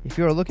 If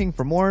you are looking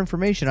for more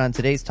information on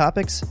today's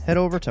topics, head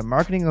over to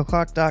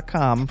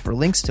marketingoclock.com for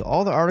links to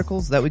all the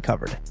articles that we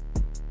covered.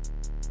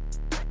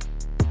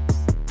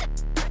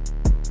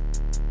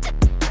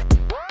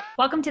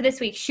 Welcome to this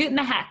week's Shootin'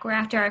 the Heck, where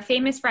after our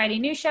famous Friday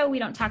news show, we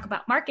don't talk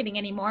about marketing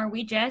anymore.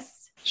 We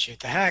just shoot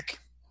the heck.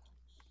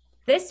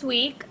 This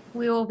week,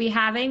 we will be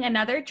having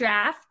another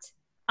draft.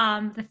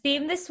 The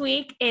theme this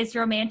week is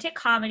romantic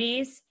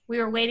comedies. We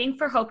were waiting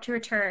for Hope to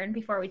return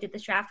before we did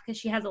this draft because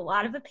she has a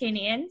lot of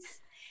opinions.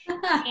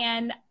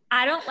 And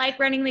I don't like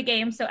running the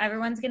game, so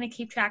everyone's going to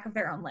keep track of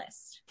their own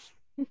list.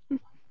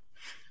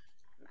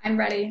 I'm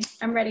ready.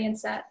 I'm ready and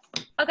set.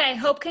 Okay,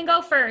 Hope can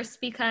go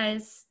first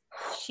because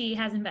she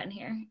hasn't been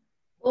here.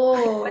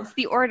 Oh, What's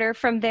the order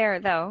from there,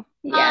 though?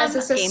 yeah. Is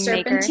this a Game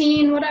maker.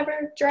 serpentine,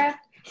 whatever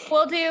draft?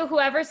 We'll do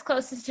whoever's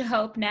closest to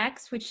Hope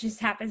next, which just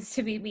happens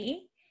to be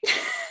me.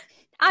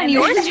 On And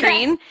your then-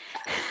 screen.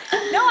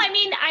 No,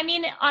 I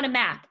mean on a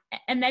map,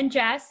 and then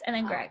Jess, and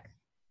then Greg.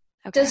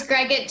 Okay. Does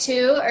Greg get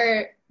 2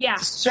 or? Yeah,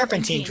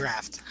 Serpentine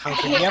draft.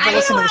 Hope I you hate- ever I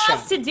listen know to the how show?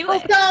 else to do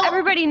it. So,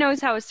 Everybody knows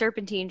how a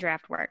serpentine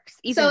draft works.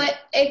 Even so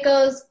it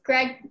goes.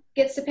 Greg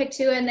gets to pick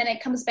 2, and then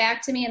it comes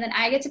back to me, and then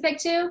I get to pick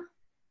 2.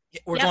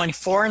 We're Yep. going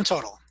 4 in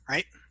total,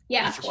 right?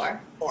 Yeah,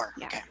 4. 4.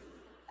 Yeah. Okay.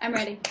 I'm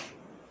ready.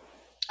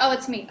 Oh,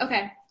 it's me.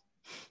 Okay.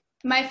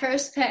 My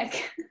first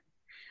pick.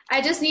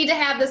 I just need to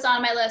have this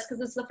on my list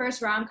because it's the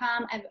first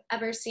rom-com I've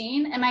ever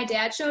seen, and my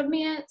dad showed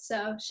me it,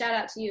 so shout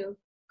out to you,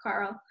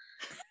 Carl.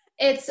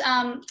 It's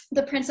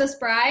The Princess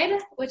Bride,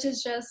 which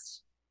is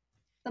just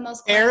the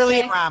most Barely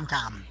classic.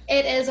 rom-com.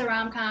 It is a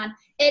rom-com.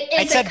 It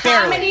I is a said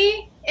barely.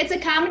 comedy. It's a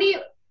comedy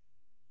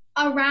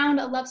around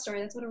a love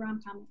story. That's what a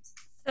rom-com is.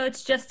 So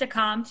it's just a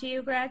calm to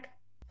you, Greg?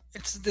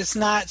 It's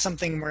not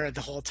something where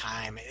the whole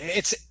time.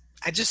 It's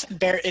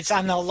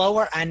on the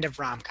lower end of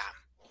rom-com.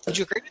 Would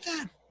you agree with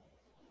that?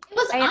 It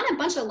was on a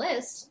bunch of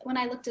lists when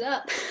I looked it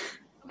up.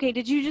 Okay,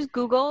 did you just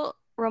Google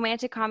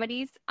romantic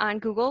comedies on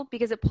Google?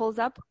 Because it pulls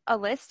up a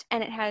list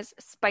and it has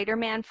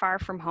Spider-Man Far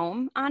From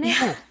Home on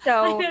it. I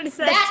So noticed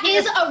That too.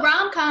 is a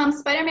rom-com.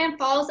 Spider-Man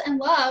Falls in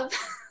Love.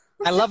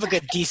 I love a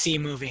good DC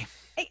movie.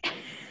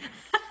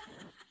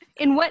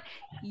 in what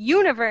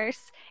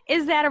universe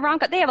is that a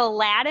rom-com? They have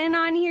Aladdin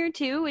on here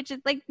too, which is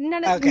like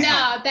none of Okay.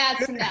 No,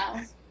 that's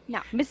no. no,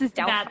 Mrs.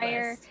 Bad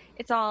Doubtfire. list.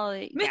 It's all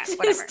yeah, Mrs.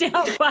 whatever.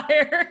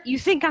 Doubtfire. You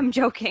think I'm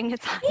joking?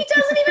 It's all He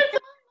doesn't even fall in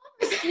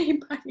love with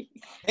anybody.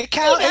 It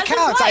counts. He It does his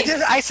counts.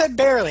 life. I said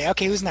barely.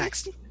 Okay, who's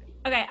next?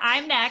 Okay,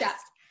 I'm next.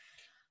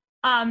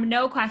 Yeah.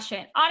 No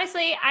question.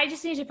 Honestly, I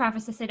just need to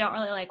preface this. I don't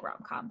really like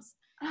rom-coms.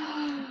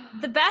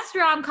 The best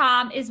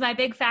rom-com is My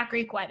Big Fat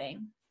Greek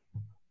Wedding.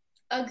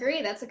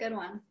 Agree, that's a good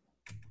one.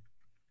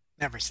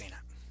 Never seen it.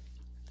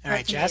 All right,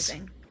 That's Jess.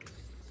 amazing.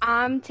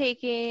 I'm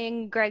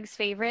taking Greg's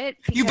favorite.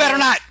 You better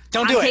not.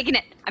 Don't do I'm it. taking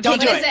it. I'm Don't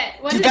taking do What it. is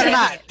it? What You is better it?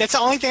 not. That's the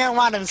only thing I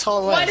want in this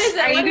whole list. What is it?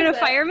 Are you What going is to it?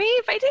 fire me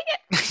if I take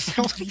it?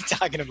 What are you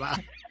talking about?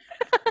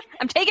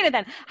 I'm taking it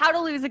then. How to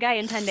Lose a Guy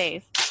in 10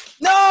 Days.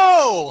 No!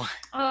 Oh,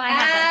 I have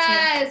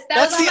that Yes, that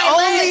That's was on the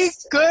my only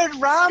list.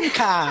 good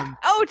rom-com.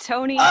 Oh,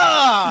 Tony.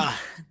 Ah,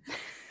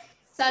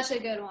 Such a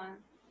good one.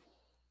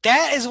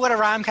 that is what a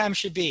rom-com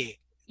should be.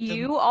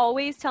 You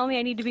always tell me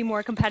I need to be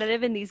more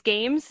competitive in these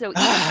games, so eat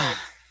 'em.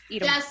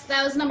 Yes,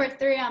 that was number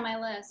 3 on my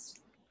list.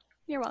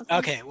 You're welcome.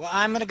 Okay, well,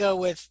 I'm going to go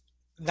with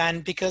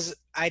then, because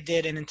I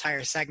did an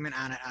entire segment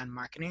on it on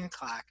Marketing a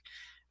Clock,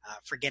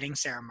 Forgetting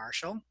Sarah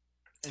Marshall.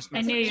 too.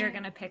 I knew you were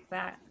going to pick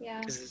that. Yeah.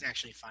 Because it's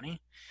actually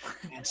funny.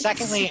 And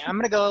secondly, I'm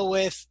going to go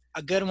with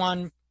a good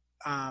one,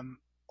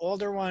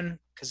 older one,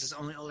 because it's the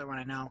only older one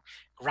I know,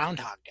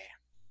 Groundhog Day.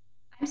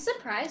 I'm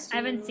surprised I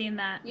haven't you- seen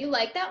that. You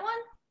like that one?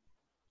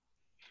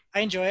 I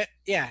enjoy it,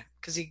 yeah,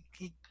 because it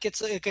gets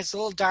a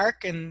little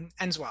dark and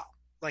ends well.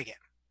 Like it.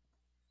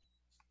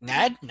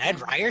 Ned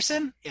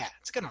Ryerson? Yeah,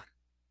 it's a good one.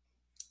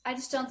 I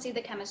just don't see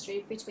the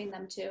chemistry between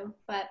them two,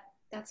 but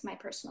that's my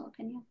personal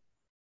opinion.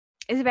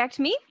 Is it back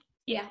to me?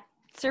 Yeah.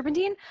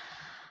 Serpentine?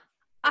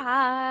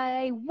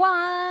 I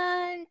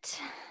want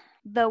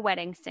The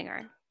Wedding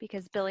Singer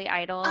because Billy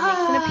Idol makes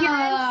an appearance.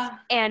 Ah,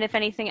 And if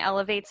anything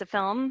elevates a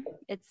film,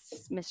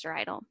 it's Mr.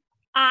 Idol.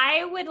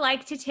 I would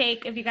like to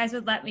take, if you guys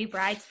would let me,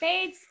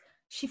 Bridesmaids.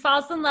 She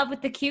falls in love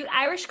with the cute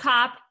Irish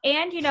cop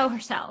and you know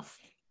herself.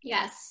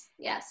 yes,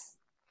 yes.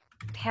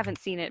 I haven't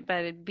seen it,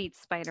 but it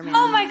beats Spider-Man.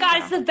 Oh my god,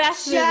 it's so. the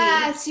best movie.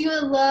 Yes, you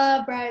would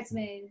love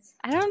Bridesmaids.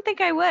 I don't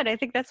think I would. I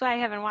think that's why I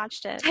haven't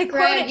watched it. I quote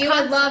Greg, it you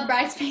would constantly. love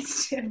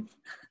Bridesmaids too.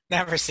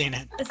 Never seen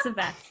it. It's the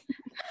best.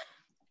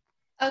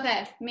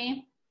 Okay,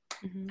 me?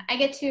 Mhm. I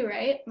get 2,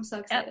 right? I'm so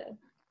excited.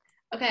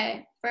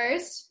 Okay,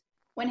 first,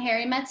 When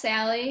Harry Met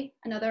Sally,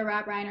 another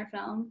Rob Reiner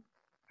film.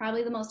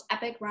 Probably the most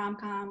epic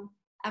rom-com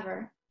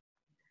ever.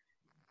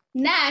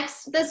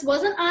 Next, this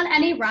wasn't on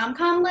any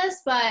rom-com list,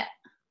 but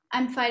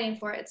I'm fighting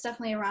for it. It's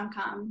definitely a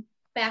rom-com.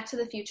 Back to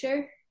the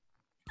Future.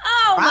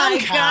 Oh my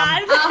Rom-com.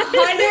 god.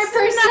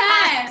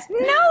 100%.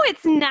 No,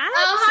 it's not.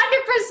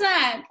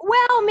 100%.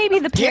 Well, maybe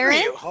the Give me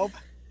parents. you, Hope.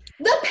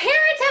 The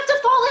parents have to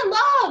fall in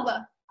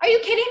love. Are you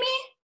kidding me?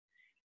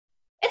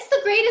 It's the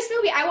greatest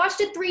movie. I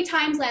watched it 3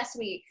 times last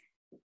week.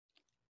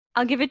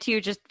 I'll give it to you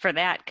just for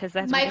that because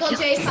that's Michael J.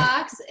 ridiculous.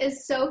 Fox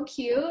is so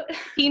cute.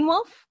 Teen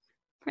Wolf,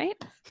 right?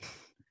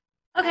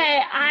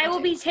 Okay, I will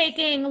be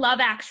taking Love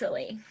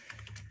Actually.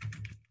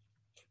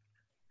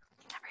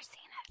 Never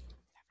seen it.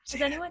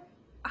 Does anyone?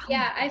 Oh,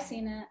 Yeah, I've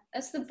seen it.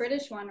 That's the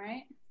British one,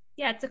 right?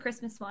 Yeah, it's a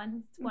Christmas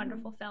one. It's a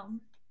wonderful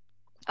film.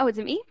 Oh, is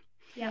it me?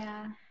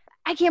 Yeah.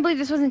 I can't believe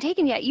this wasn't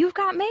taken yet. You've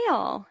Got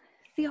Mail.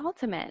 It's the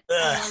ultimate.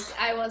 Ugh.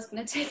 I was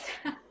going to take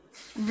that.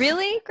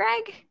 Really,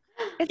 Greg?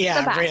 It's the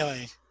Yeah, best.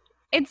 really.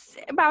 It's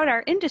about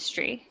our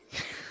industry.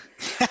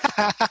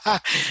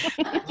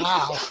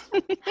 Wow.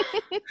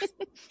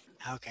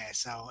 Okay,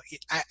 so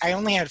I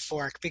only had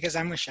 4 because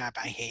I'm with Shep.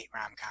 I hate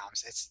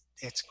rom-coms.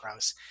 It's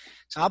gross.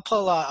 So I'll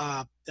pull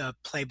a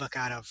playbook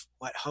out of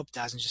what Hope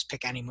does and just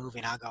pick any movie,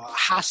 and I'll go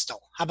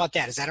Hostel. How about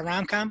that? Is that a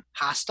rom-com?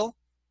 Hostel?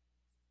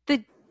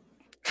 The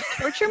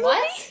torture movie?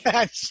 What?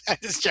 I'm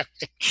just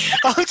joking.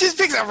 Hope just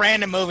picks a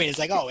random movie and it's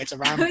like, oh, it's a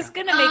I was rom-com.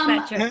 gonna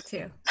make that joke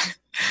too.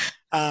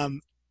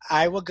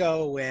 I will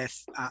go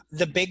with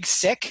The Big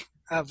Sick,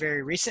 a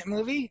very recent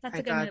movie. That's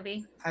a good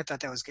movie. I thought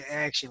that was good. I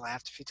actually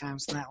laughed a few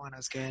times in that one. It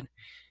was good.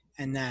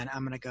 And then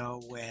I'm going to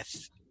go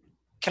with,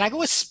 can I go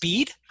with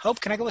Speed? Hope,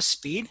 can I go with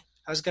Speed?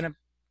 I was going to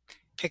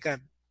pick a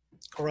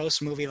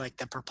gross movie like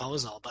The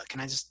Proposal, but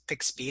can I just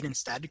pick Speed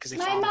instead? Because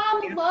My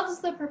mom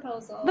loves The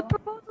Proposal. The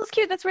Proposal's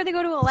cute. That's where they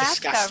go to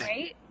Alaska, Disgusting.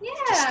 right? Yeah.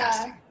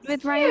 Disgusting.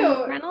 With Cute.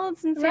 Ryan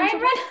Reynolds and Ryan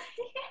Sandra Reynolds.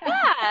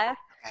 Yeah. Yeah.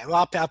 Okay,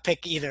 well, I'll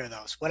pick either of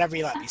those. Whatever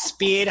you let me.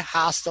 Speed,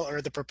 Hostel,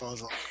 or The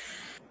Proposal.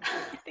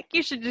 I think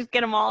you should just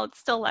get them all. It's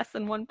still less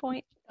than 1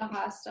 point. The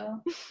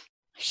Hostel.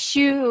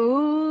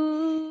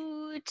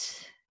 Shoot.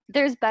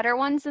 There's better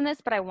ones than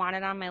this, but I want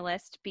it on my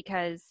list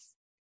because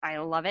I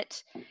love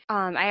it.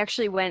 I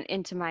actually went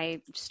into my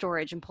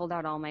storage and pulled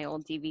out all my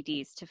old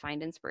DVDs to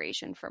find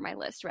inspiration for my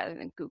list rather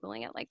than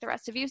Googling it like the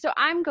rest of you. So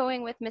I'm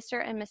going with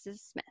Mr. and Mrs.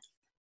 Smith.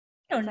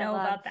 I don't know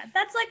about that.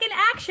 That's like an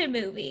action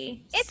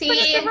movie. But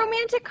it's a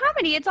romantic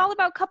comedy. It's all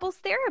about couples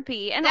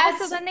therapy. And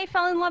also then they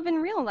fell in love in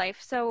real life.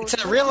 So It's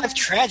a real life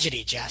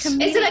tragedy, Jess.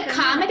 Is it a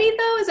comedy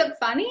though? Is it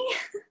funny?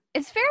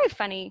 It's very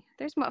funny.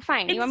 There's more.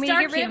 Fine. It's You want me to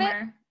dark get rid of it?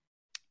 humor.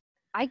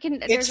 I can.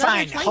 It's there's other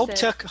fine. Hope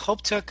choices.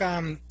 took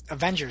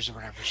Avengers or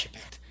whatever she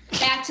picked.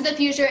 Back to the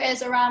Future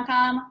is a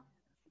rom-com.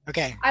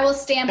 Okay. I will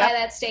stand by Yep.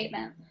 that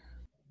statement.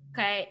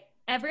 Okay.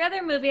 Every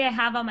other movie I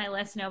have on my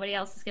list, nobody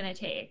else is going to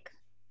take.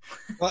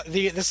 Well,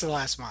 this is the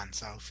last one,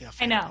 so feel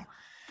free. I know.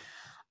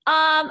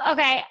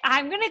 Okay,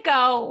 I'm going to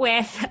go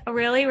with a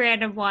really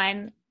random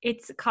one.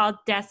 It's called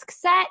Desk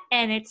Set,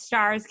 and it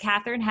stars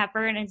Katharine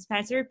Hepburn and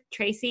Spencer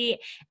Tracy,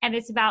 and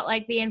it's about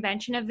like the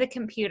invention of the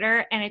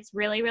computer, and it's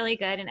really, really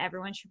good, and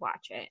everyone should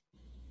watch it.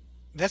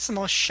 That's the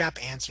most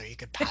Shep answer you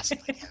could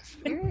possibly give.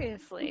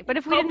 Seriously. But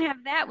if we didn't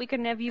have that, we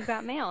couldn't have You've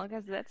Got Mail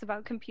because that's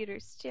about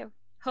computers too.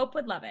 Hope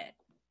would love it.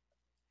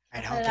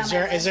 Right, Put Hope. it on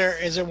Is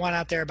my there one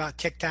out there about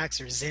TikToks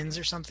or Zins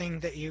or something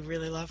that you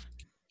really love?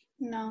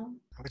 No.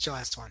 What's your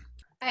last one?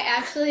 I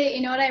actually,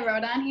 you know what I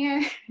wrote on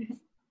here?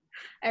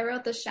 I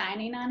wrote The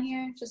Shining on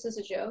here just as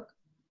a joke.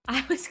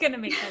 I was going to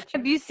make that joke.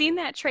 Have you seen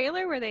that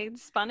trailer where they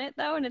spun it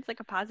though and it's like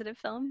a positive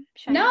film?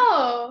 Shining?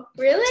 No,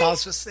 really?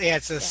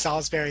 It's a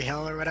Salisbury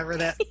Hill or whatever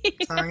that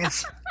song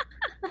is.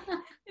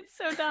 It's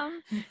so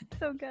dumb.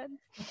 So good.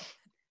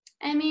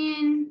 I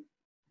mean,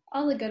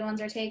 all the good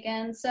ones are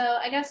taken. So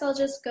I guess I'll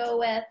just go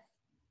with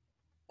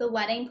The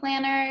Wedding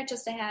Planner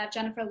just to have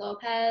Jennifer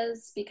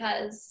Lopez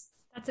because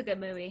That's a good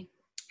movie.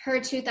 her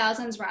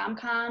 2000s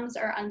rom-coms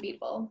are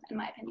unbeatable, in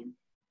my opinion.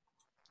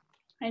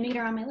 I need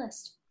her on my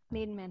list.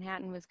 Made in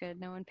Manhattan was good.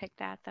 No one picked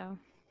that though.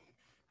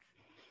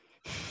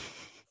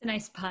 It's a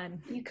nice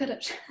pun. You could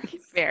have.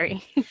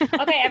 Very.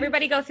 Okay,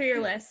 everybody go through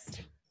your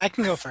list. I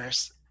can go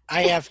first.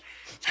 I have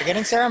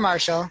Forgetting Sarah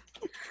Marshall,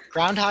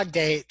 Groundhog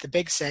Day, The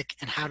Big Sick,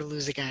 and How to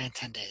Lose a Guy in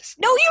 10 Days.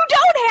 No, you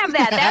don't have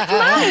that.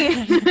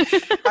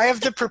 That's mine. I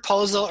have The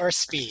Proposal or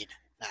Speed.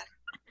 Then.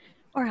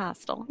 Or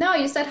Hostel. No,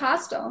 you said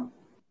Hostel.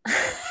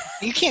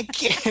 You can't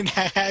get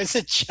that. It's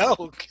a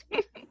joke.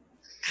 I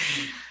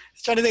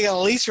was trying to think of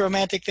the least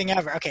romantic thing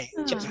ever. Okay,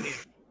 Jess,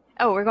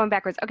 Oh, we're going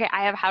backwards. Okay,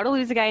 I have How to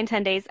Lose a Guy in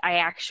 10 Days. I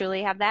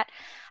actually have that.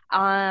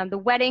 The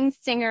Wedding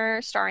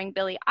Singer starring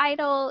Billy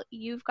Idol,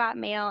 You've Got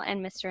Mail,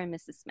 and Mr. and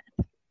Mrs.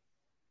 Smith.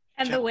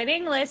 And the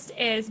winning list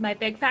is My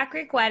Big Fat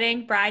Greek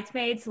Wedding,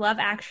 Bridesmaids, Love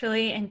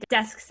Actually, and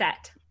Desk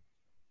Set.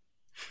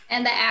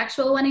 And the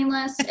actual winning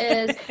list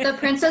is The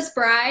Princess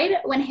Bride,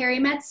 When Harry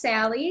Met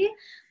Sally,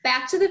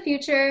 Back to the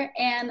Future,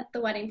 and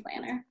The Wedding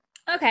Planner.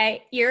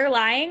 Okay, you're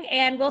lying,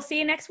 and we'll see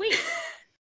you next week.